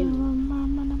move you do? Can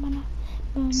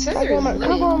I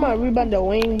go on my rebound the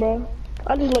wing, bro?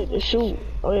 I just like to shoot.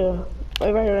 Oh yeah.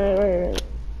 Wait, right here, right here.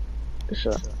 For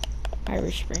sure.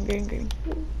 Irish spring green green.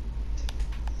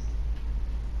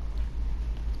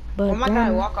 But Oh my then-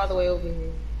 god, walk all the way over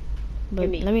here. But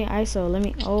Give me. let me ISO. Let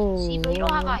me. Oh. See, but you don't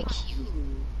have IQ.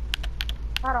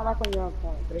 I don't like when you're on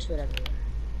point, but it's whatever.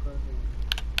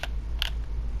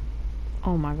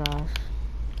 Oh my gosh.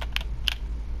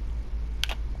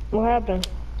 What happened?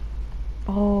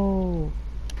 Oh.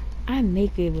 I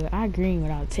make it, but I green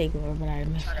without takeover, but I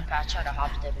missed it. Try to hop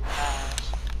step and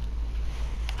pass.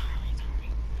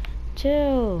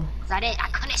 Chill. Cause I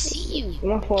couldn't see you.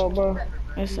 My fault, bro.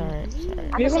 It's alright. It's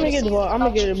alright. You're gonna get the ball. I'm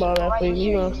gonna get the ball back for you.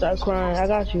 You gonna start crying. I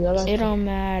got you. I got It you. don't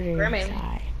matter. Remy. It's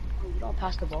alright. You don't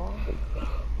pass the ball.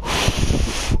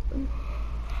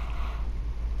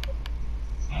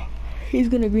 He's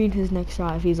gonna green his next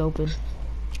shot if he's open.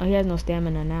 Oh, he has no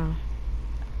stamina now.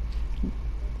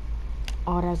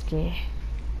 Oh, that's gay.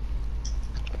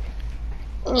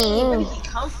 Where did he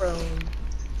come from?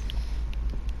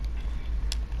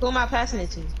 Who am I passing it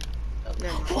to? Oh,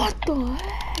 never mind. What the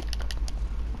heck?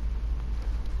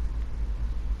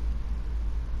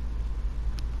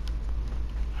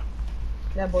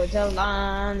 That boy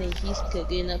Jelani, he's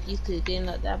cooking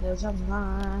up, that boy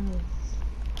Jelani.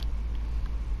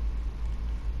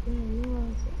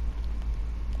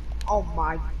 Oh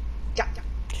my god.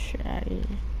 Shit out of here.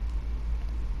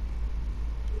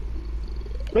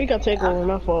 We gotta take over.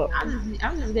 My fault. I'm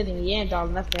just getting yanned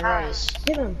on left and right. Gosh.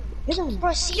 Hit him. Hit him.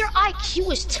 Bro, see your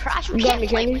IQ is trash. You You got can't me,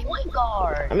 play Kenny? point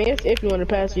guard. I mean, if you want to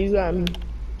pass it, you got me.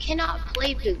 You cannot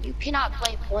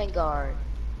play point guard.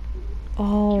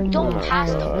 Oh Don't my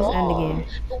pass the god. Let's end the ball. game.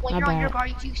 But when My you're on your bad.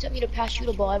 guard, you expect me to pass you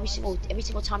the ball every single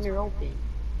time you're open.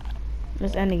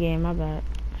 Let's end the game. My bad.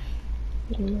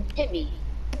 Hit me.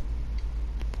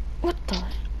 What the?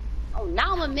 Oh,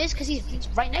 now I'm gonna miss because he's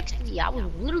right next to me. I was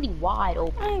literally wide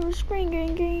open. I was screen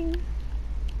green.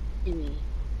 Hit me.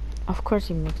 Of course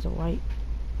he makes it white.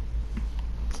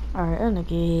 Alright, end the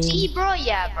game. See, bro?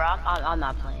 Yeah, bro. I'm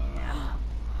not playing.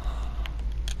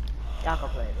 Y'all can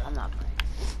play, but I'm not playing.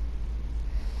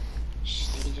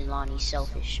 Nigga Jelani's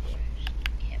selfish, bro.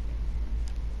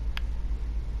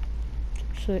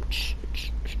 Switch.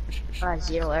 I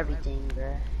zero everything,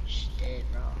 bro. Just dead,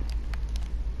 bro.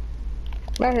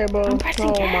 Right here, bro. I'm pressing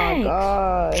Oh my X.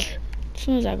 gosh. As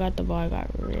soon as I got the ball, I got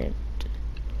ripped.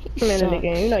 I'm in the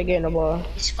game. You're not getting the ball.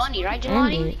 It's funny, right, End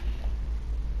Jelani? it.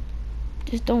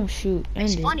 Just don't shoot.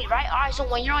 It's End it. funny, right? Alright, so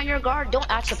when you're on your guard, don't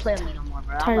ask to play with me no more,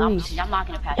 bro. Tyrese. I'm not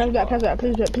gonna pass Pass you it the back. ball.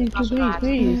 Pass it back.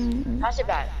 Please. Pass it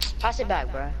back. Pass it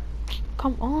back, bro.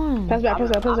 Come on. Pass it back.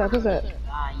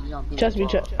 Ah, you don't Trust me.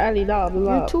 Ali, lob.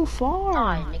 You're too far.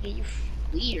 Nah, nigga, you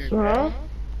weird, bro. Uh-huh.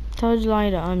 Tell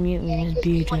Jelani to unmute me. His Nigga,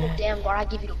 you want the BJ. damn guard, I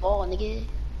give you the ball, nigga.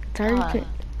 Sorry, Nah, can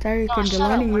shut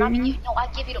up. Jelani When I hear mean, you? no, I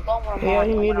give you the ball when I'm Yeah, on,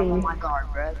 he when I'm muted on me. my guard,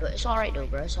 bro. But it's alright though,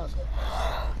 bro. It's all good.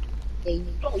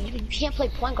 Yeah, you can't play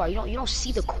point guard. You don't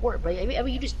see the court, bro.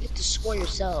 You just get to score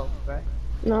yourself, bro.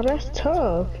 No, that's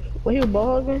tough. What, he was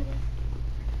ball hogging?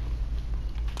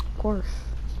 Of course.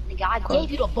 Nigga, I gave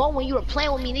you the ball when you were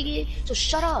playing with me, nigga. So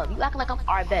shut up. You acting like I'm.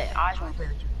 Alright, bet. I just want to play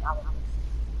with you.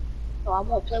 No, I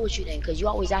won't play with you then, cause you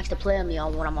always ask to play with me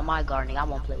on when I'm on my guard, nigga. I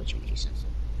won't play with you, nigga.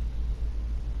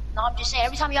 No, I'm just saying.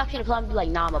 Every time you ask me to play, I'm be like,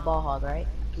 nah, I'm a ball hog, right?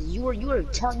 Cause you were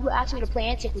asking me to play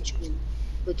antic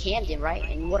with Camden, right?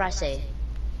 And what I say?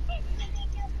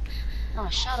 No,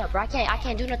 shut up, bro. I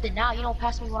can't do nothing now. You don't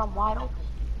pass me when I'm wide open.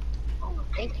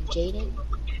 Thank you, Jaden.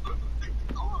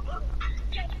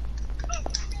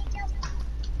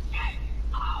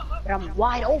 But I'm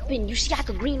wide open. You see, I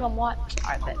could green. I'm wide.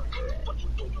 Alright, bet.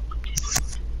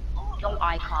 Don't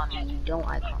icon me. Don't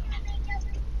icon me.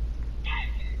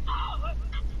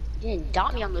 You didn't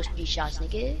dot me on those 3 shots,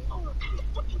 nigga.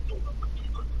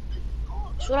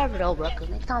 It's whatever though, bro. Cause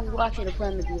next time you ask me to play,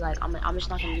 I'm gonna be like, I'm just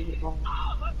not gonna give you the ball.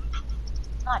 I'm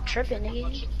not tripping,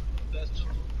 nigga.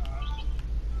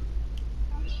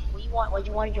 What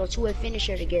you wanted your 2-hit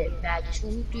finisher to get badges?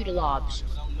 Who threw the lobs?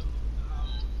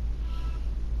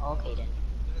 Okay then.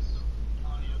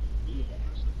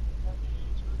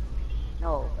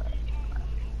 No, bro.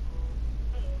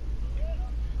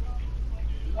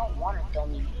 You don't want to throw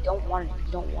me. You don't want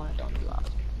to throw me lobs.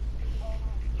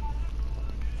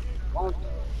 Won't though.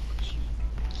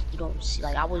 You don't see.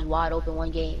 Like I was wide open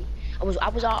one game. I was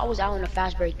out in a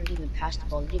fast break. You didn't even pass the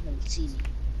ball. You didn't even see me.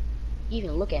 You didn't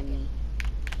even look at me.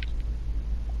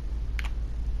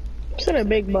 Instead of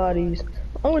big bodies,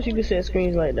 I wish you could set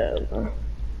screens like that. Bro.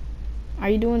 Are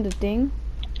you doing the thing?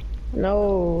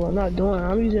 No, I'm not doing it.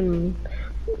 I'm using.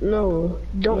 No,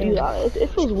 don't use. It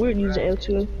feels weird using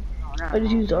L2. I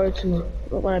just used R2.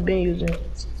 What I've been using.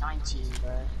 It's 19,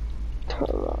 bro.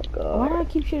 Oh my god. Why do I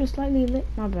keep shooting slightly lit?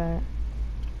 My bad.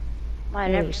 I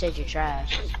never said you're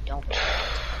trash. Don't.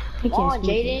 He Come on, can't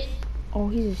speak Jaden. it. Oh,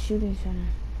 he's a shooting center.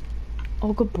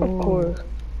 Oh, good ball. Of course.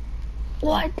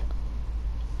 What?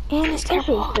 And it's I should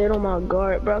terrible. have stayed on my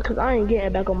guard, bro, cause I ain't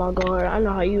getting back on my guard. I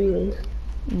know how you is.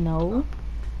 No.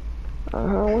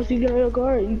 Once you get on your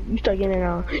guard, you start getting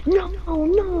out. No,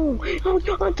 I'm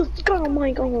trying to score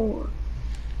my guard.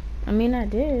 I mean, I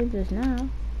did just now.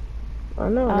 I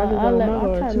know, I just got on my I'll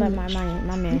guard try to too. let my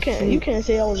man You shoot. can't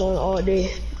say I was on all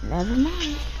day. Never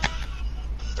mind.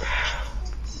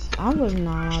 I wasn't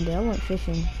on all day. I went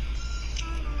fishing.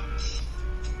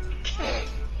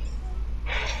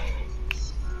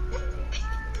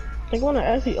 Like when I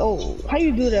ask you, oh, how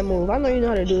you do that move? I know you know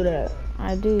how to do that.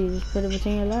 I do. You just put it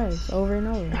between your legs over and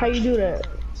over. How you do that?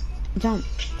 Jump.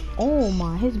 Oh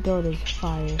my, his build is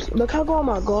fire. Look, I go on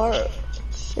my guard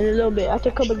in a little bit. After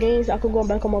a couple games, I could go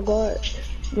back on my guard.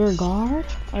 Your guard?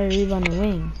 Or you on the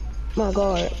wing? My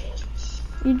guard.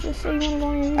 You just say you want to go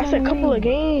on your I said a couple of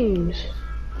games.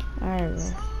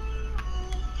 Alright,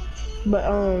 bro.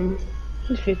 But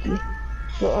he's 50.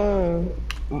 But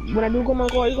when I do go on my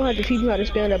guard, you're gonna have to teach me how to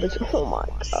stand up. It's oh my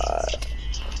god.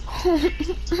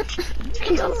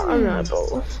 I'm not,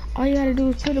 bro. All you gotta do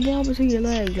is put the ball between your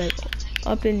legs, like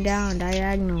up and down,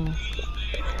 diagonal.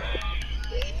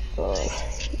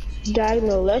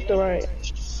 Diagonal left or right?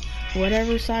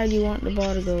 Whatever side you want the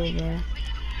ball to go, bro.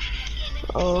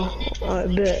 Oh, I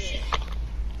bet.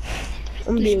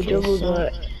 I'm gonna be a dribble,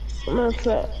 but I'm not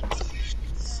fat.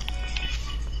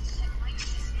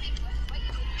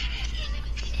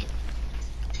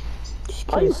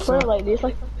 Why you playing like this?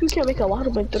 Like, you can't make a lot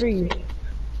of 3.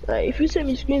 Like, if you send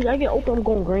me screens, I get open, I'm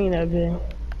going green that bit.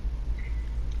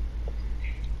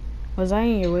 Was I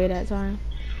in your way that time?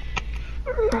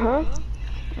 Huh?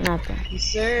 Nothing. Yes,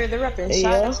 sir, they're up in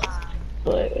Yeah. shot.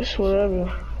 But it's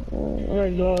whatever.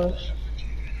 Regardless.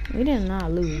 We did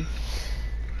not lose.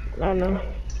 I know.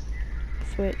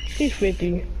 Switch. He's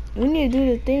 50. We need to do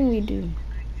the thing we do.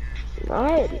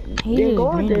 Alright, He then just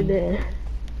go out there green. then.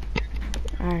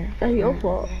 Alright. That's your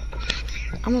fault.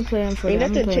 I'm gonna play him for Ain't that.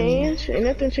 nothing changed. Ain't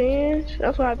nothing changed.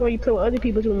 That's why I thought you play with other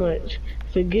people too much.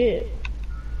 Forget.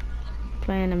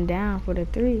 Playing him down for the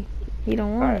 3. He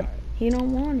don't want it. He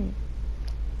don't want it.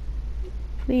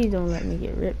 Please don't let me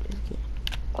get ripped this game.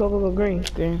 Go green.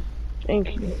 Green.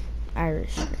 Thank you.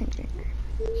 Irish. Green.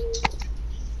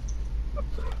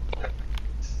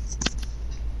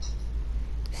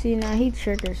 See, now he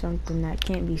triggered something that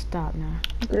can't be stopped now.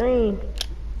 Green.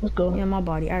 Let's go. Yeah, my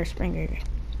body. Irish Springer.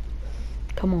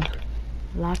 Come on.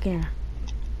 Lock in.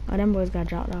 Oh, them boys got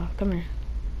dropped off. Come here.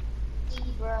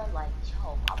 Bro, like,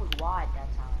 yo, I was wide that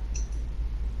time.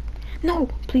 No,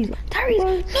 please. Tyrese.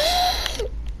 No!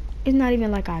 It's not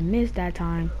even like I missed that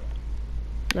time.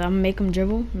 I'm gonna make him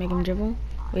dribble. Make him dribble.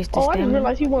 Waste the Oh, I didn't stamina.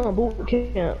 realize you went on boot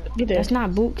camp. Get that. That's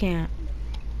not boot camp.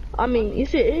 I mean,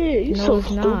 yes it is. You No, so it's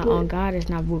stupid. not. Oh God, it's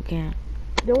not boot camp.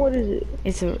 Then what is it?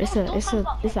 It's a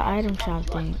item shop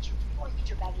thing.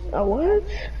 A what?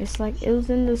 It's like it was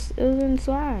in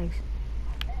swags.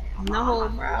 No,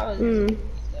 bro.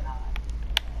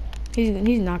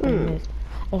 He's not gonna miss.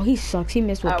 Oh, he sucks. He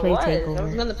missed with I play was. I was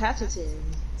takeover. gonna pass it to him.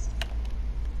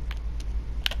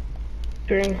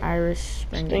 Green. Irish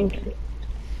Springer. Thank you.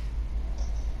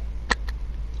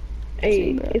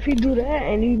 Hey, if you do that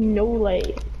and you know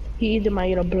like he either might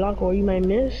get a block or you might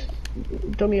miss,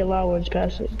 don't be allowed or just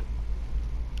pass it.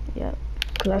 Yep.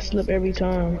 Cause I slip every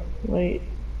time. Wait.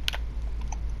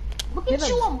 Look at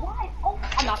you, I'm wide. Oh,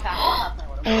 I'm not fast. I'm not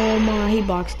playing with him. Oh my, he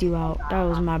boxed you out. That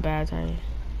was my bad, Tyrese.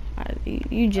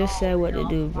 You just said what to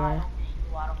do, bro.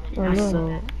 I saw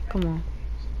it. Come on.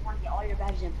 I want to get all your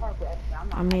badges in park, but I'm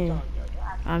not. I'm here.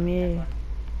 I'm here.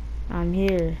 I'm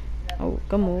here. Oh,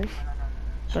 good move.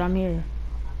 But I'm here.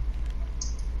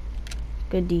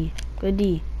 Good D. Good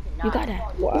D. You got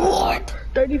that. Wow.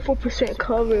 34%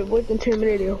 covered with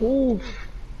intimidated hoof.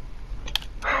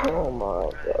 Oh my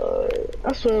god.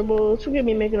 I swear, bro, you get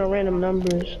me making a random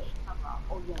numbers.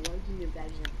 Oh yeah, why do you your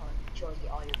badges in park? You chose to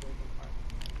get all your badges in park.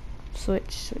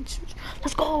 Switch.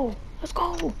 Let's go. Let's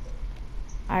go.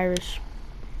 Irish.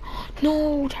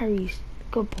 No, Tyrese.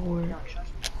 Good board. No,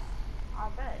 trust me. I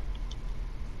bet.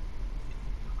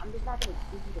 I'm just not gonna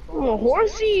give you the I'm ball. a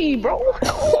horsey, bro.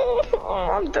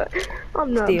 I'm done.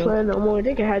 I'm not Steal. playing no more.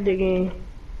 They can have the game.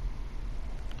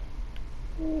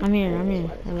 I'm here.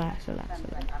 Relax.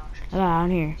 I'm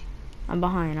here. I'm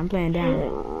behind. I'm playing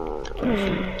down.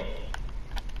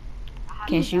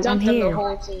 Can't shoot. I'm Dunked him the here.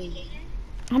 whole team.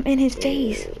 I'm in his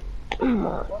face. Oh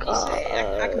my What you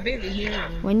say? I could barely hear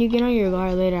him. When you get on your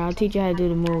guard later, I'll teach you how to do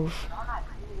the move.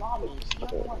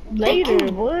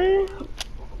 Later, boy.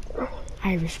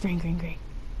 Irish, green.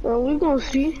 Well, we gonna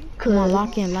see. Come on,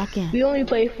 lock in. We only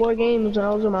played 4 games when I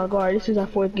was on my guard. This is our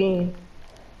 4th game.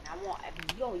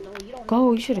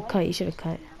 Go, you should have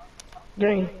cut.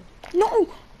 Green. No!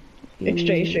 It's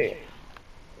straight, straight.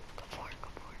 Go for it, go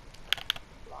for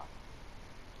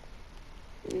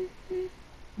it.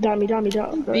 Dami.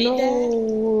 No.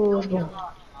 Let's go.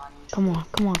 Come on.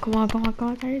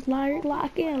 Tyrese,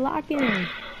 lock in.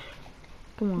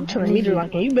 Come on. I'm telling you to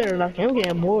lock in. You better lock in. I'm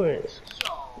getting bored.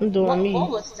 I'm doing me.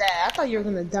 What was that? I thought you were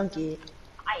gonna dunk it.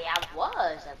 I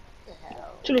was. What the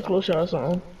hell? To the close shot or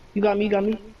something. You got me.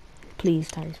 Please,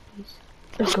 Tyrese, please.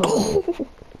 Let's go.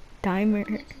 Timer.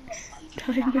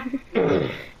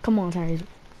 Come on, Tyrese.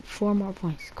 4 more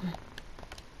points. Come on.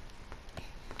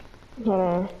 Hold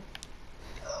on.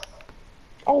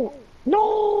 Oh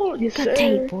no! Yes, Good sir.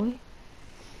 tape, boy.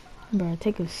 Bro, I'm gonna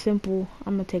take a simple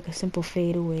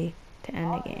fade away to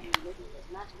end the game.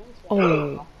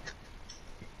 Oh.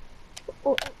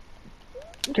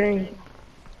 Dang.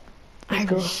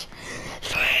 Irish.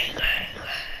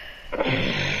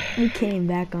 We came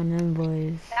back on them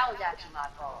boys. That was actually my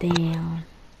fault. Damn.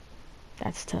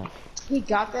 That's tough. He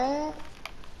got that?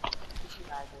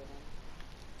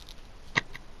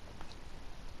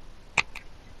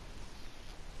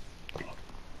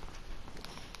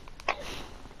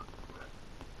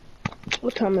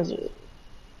 What time is it?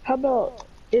 How about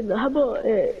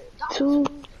at 2?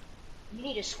 You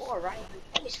need to score, right?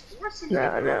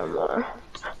 Nah.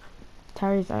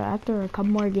 Tyrese, after a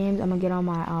couple more games, I'm gonna get on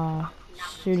my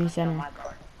shooting center,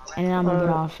 and then I'm gonna get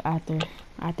off after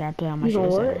I play on my You gonna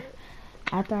shooting what? center.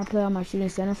 After I play on my shooting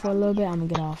center for a little bit, I'm gonna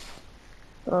get off.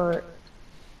 Alright.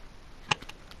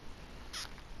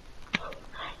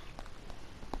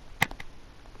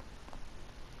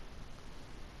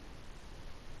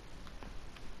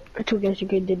 I took you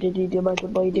could did about the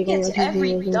boy He gets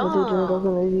every dunk.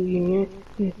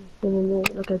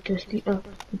 Look at this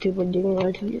table digging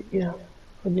out yeah.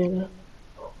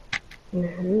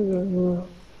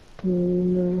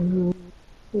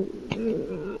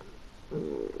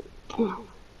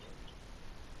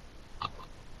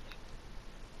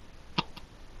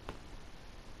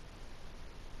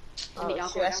 Oh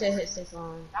shit, I should hit 6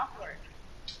 on.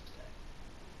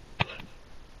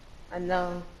 I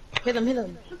know. Hit him.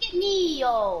 Look at me,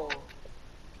 yo.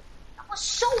 I was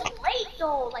so late,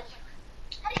 though. Like,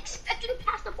 I didn't expect you to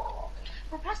pass the ball.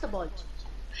 Or pass the ball.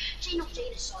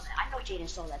 Jaden saw that. I know Jaden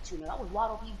saw that too, man. I was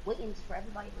wide open, waiting for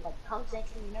everybody to like come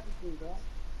section and everything, bro.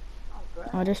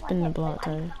 Oh, they're spinning the block,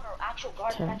 Tyler.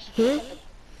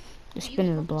 They're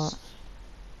spinning the block.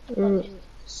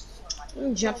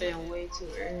 I'm jumping way too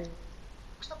early.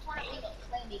 What's the point of being a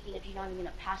playmaking if you're not even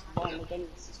gonna pass the ball and make any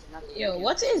assist or nothing? Yo,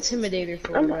 what's an intimidator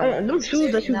for? Them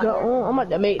shoes that you got on, I'm about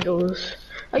to make those.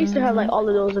 I used to have like all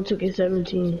of those in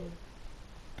 2K17.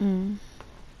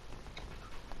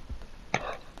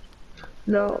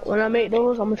 No, when I make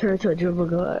those, I'm gonna turn into a dribble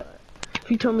guard.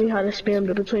 If you tell me how to spam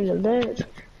the between the legs,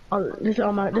 that's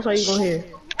all you gonna hear.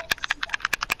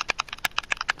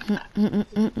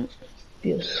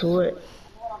 Be a sweat.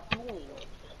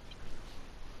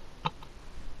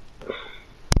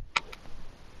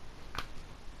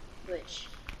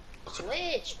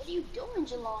 Switch, what are you doing,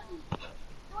 Jelani?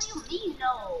 What do you mean,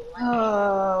 no? Like,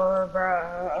 Oh, bro.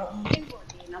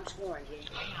 I'm scoring, Jay.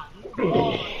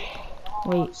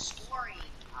 Wait. I'm scoring.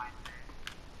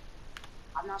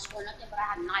 I'm not scoring nothing, but I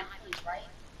have 9 points, right?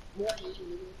 More than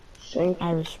you. Thank you.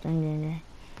 Irish Spring in there.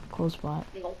 Cool spot.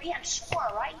 They go, can't score,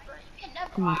 right? You can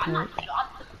never. Come on, I'm not, Kurt.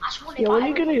 I swear Yeah, when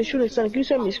you get in your shooting center, can you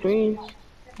send me screens?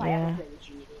 Yeah.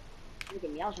 Look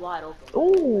at me, I was wide open.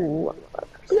 Ooh, look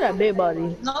at that big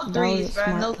body. No That threes, was bro.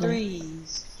 smart No play.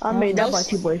 threes. I made that by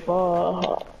T-Boy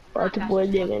fall. By T-Boy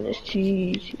digging his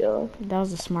cheese, yo. That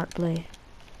was a smart play.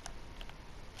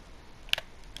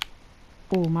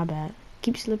 Oh, my bad.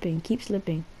 Keep slipping. Hit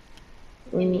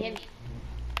me.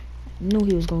 Knew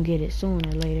he was gonna get it sooner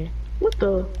or later. What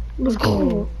the? What's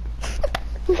going on?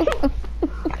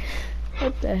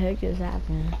 What the heck is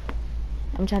happening?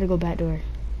 I'm trying to go back door.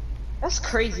 That's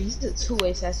crazy. He's a two-way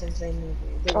assassin thing.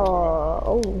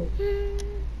 Oh.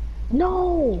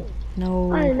 No!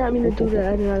 No. I did not mean to do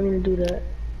that.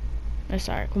 That's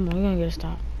alright. Come on, we're gonna get a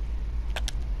stop.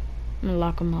 I'm gonna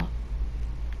lock him up.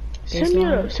 Send me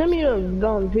a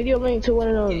video link to one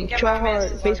of them try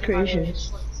hard face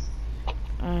creations.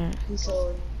 Alright.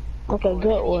 Okay,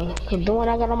 good one. Cause the one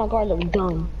I got on my guard look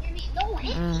dumb.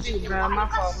 Dude, bro, my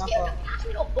fault.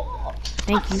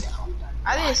 Thank you.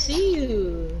 I didn't see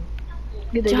you.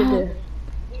 Get there.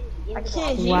 I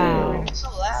can't hear Wow. you. It's so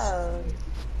loud.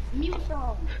 Mute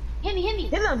them. Hit me.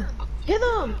 Hit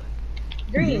him.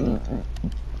 Green.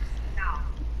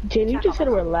 Jen, you just said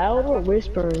we're loud or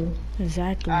whispering?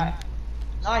 Exactly. No,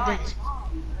 I didn't.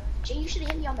 Jay, you should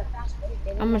have hit me on the fast break.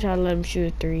 I'm gonna try to let him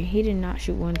shoot a 3. He did not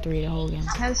shoot 1 3 the whole game.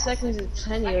 10 seconds is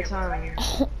plenty of time.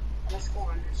 Let's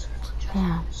score on this.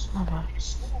 Damn, my bad.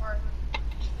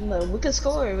 Look, we can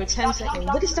score with 10 seconds.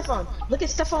 Look at Stephon. Look at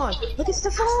Stephon. Look at I'm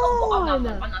not Stephon. playing I'm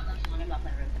not playing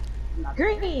I'm not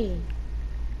playing Green.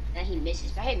 Then he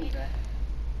misses. But hit me, bro.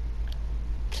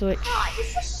 Switch. God,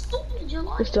 it's so stupid,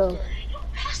 Jelani. What's up? You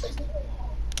don't pass the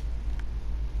ball.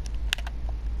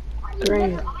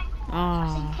 Green.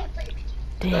 Ah,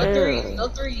 No damn. threes. No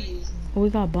threes. We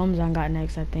got bums on got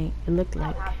next, I think. It looked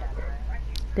like.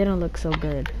 They don't look so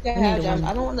good. You We can need have to them. I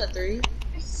win. don't want the three. We need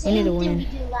to Same thing win. we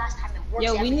did last time. It works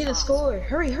Yo, we every need to time. score.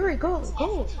 Hurry, hurry, go,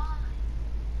 go. Every time.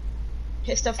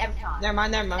 Hit Steph. Every time. Never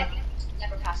mind, never mind.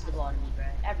 Never pass the ball to me, bro.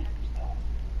 Every time.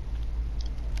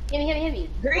 Hit me.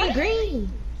 Green, What? green.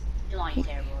 Jelani's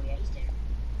terrible. Yeah, he's terrible.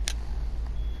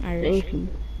 Irish. Thank you.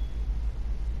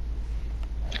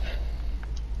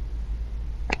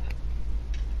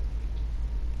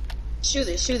 Shoot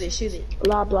it, shoot it, shoot it.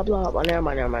 Blah blah blah. Oh, never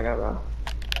mind.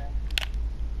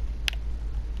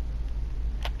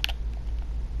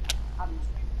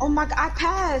 Oh my god, I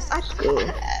passed. I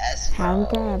passed. How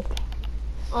grabbed.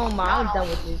 Oh my, I'm done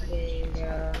with this game,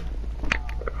 bro.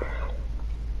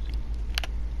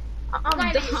 I'm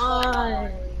Not even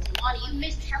done. Jelani, you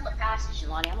missed hella passes,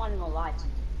 Jelani. I'm not even gonna lie to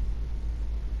you.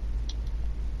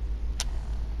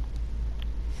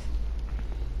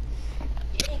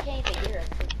 You can't even hear us.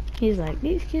 He's like,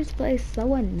 these kids play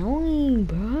so annoying,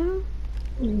 bro.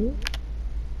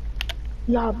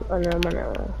 Yeah. Oh, never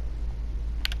mind.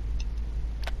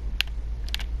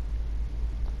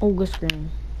 Oh, good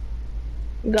screen.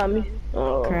 You got me.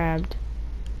 Oh. Crabbed.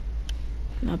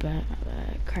 Not bad, not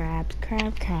bad. Crabs,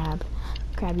 crab.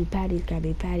 Krabby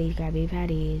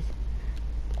Patties.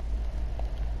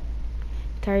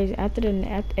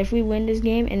 Tyrese, if we win this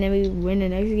game and then we win the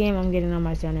next game, I'm getting on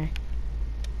my center.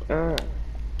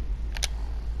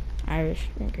 Irish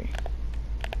drinker.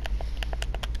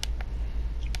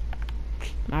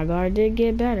 My guard did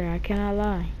get better, I cannot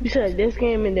lie. You said this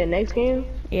game and the next game?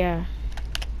 Yeah.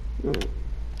 Mm.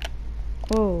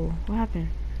 Whoa, what happened?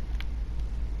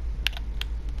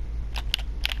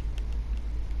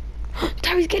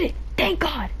 Tyrese, get it! Thank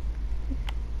God!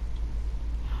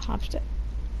 Hop step.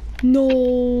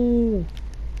 No!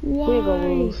 Why? We ain't gonna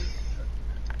lose.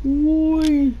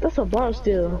 Why? That's a bomb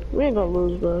still. We ain't gonna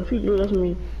lose, bro. If you lose, that's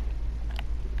me.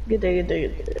 Get there.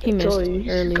 He missed Toy,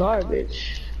 early.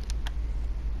 Garbage.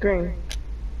 Green.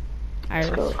 Irish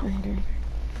go. drinker.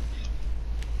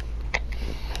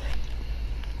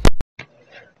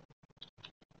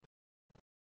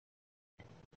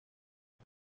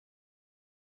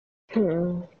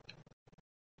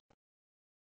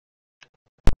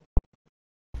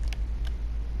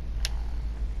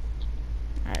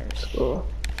 Irish. Cool.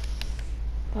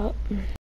 Oh.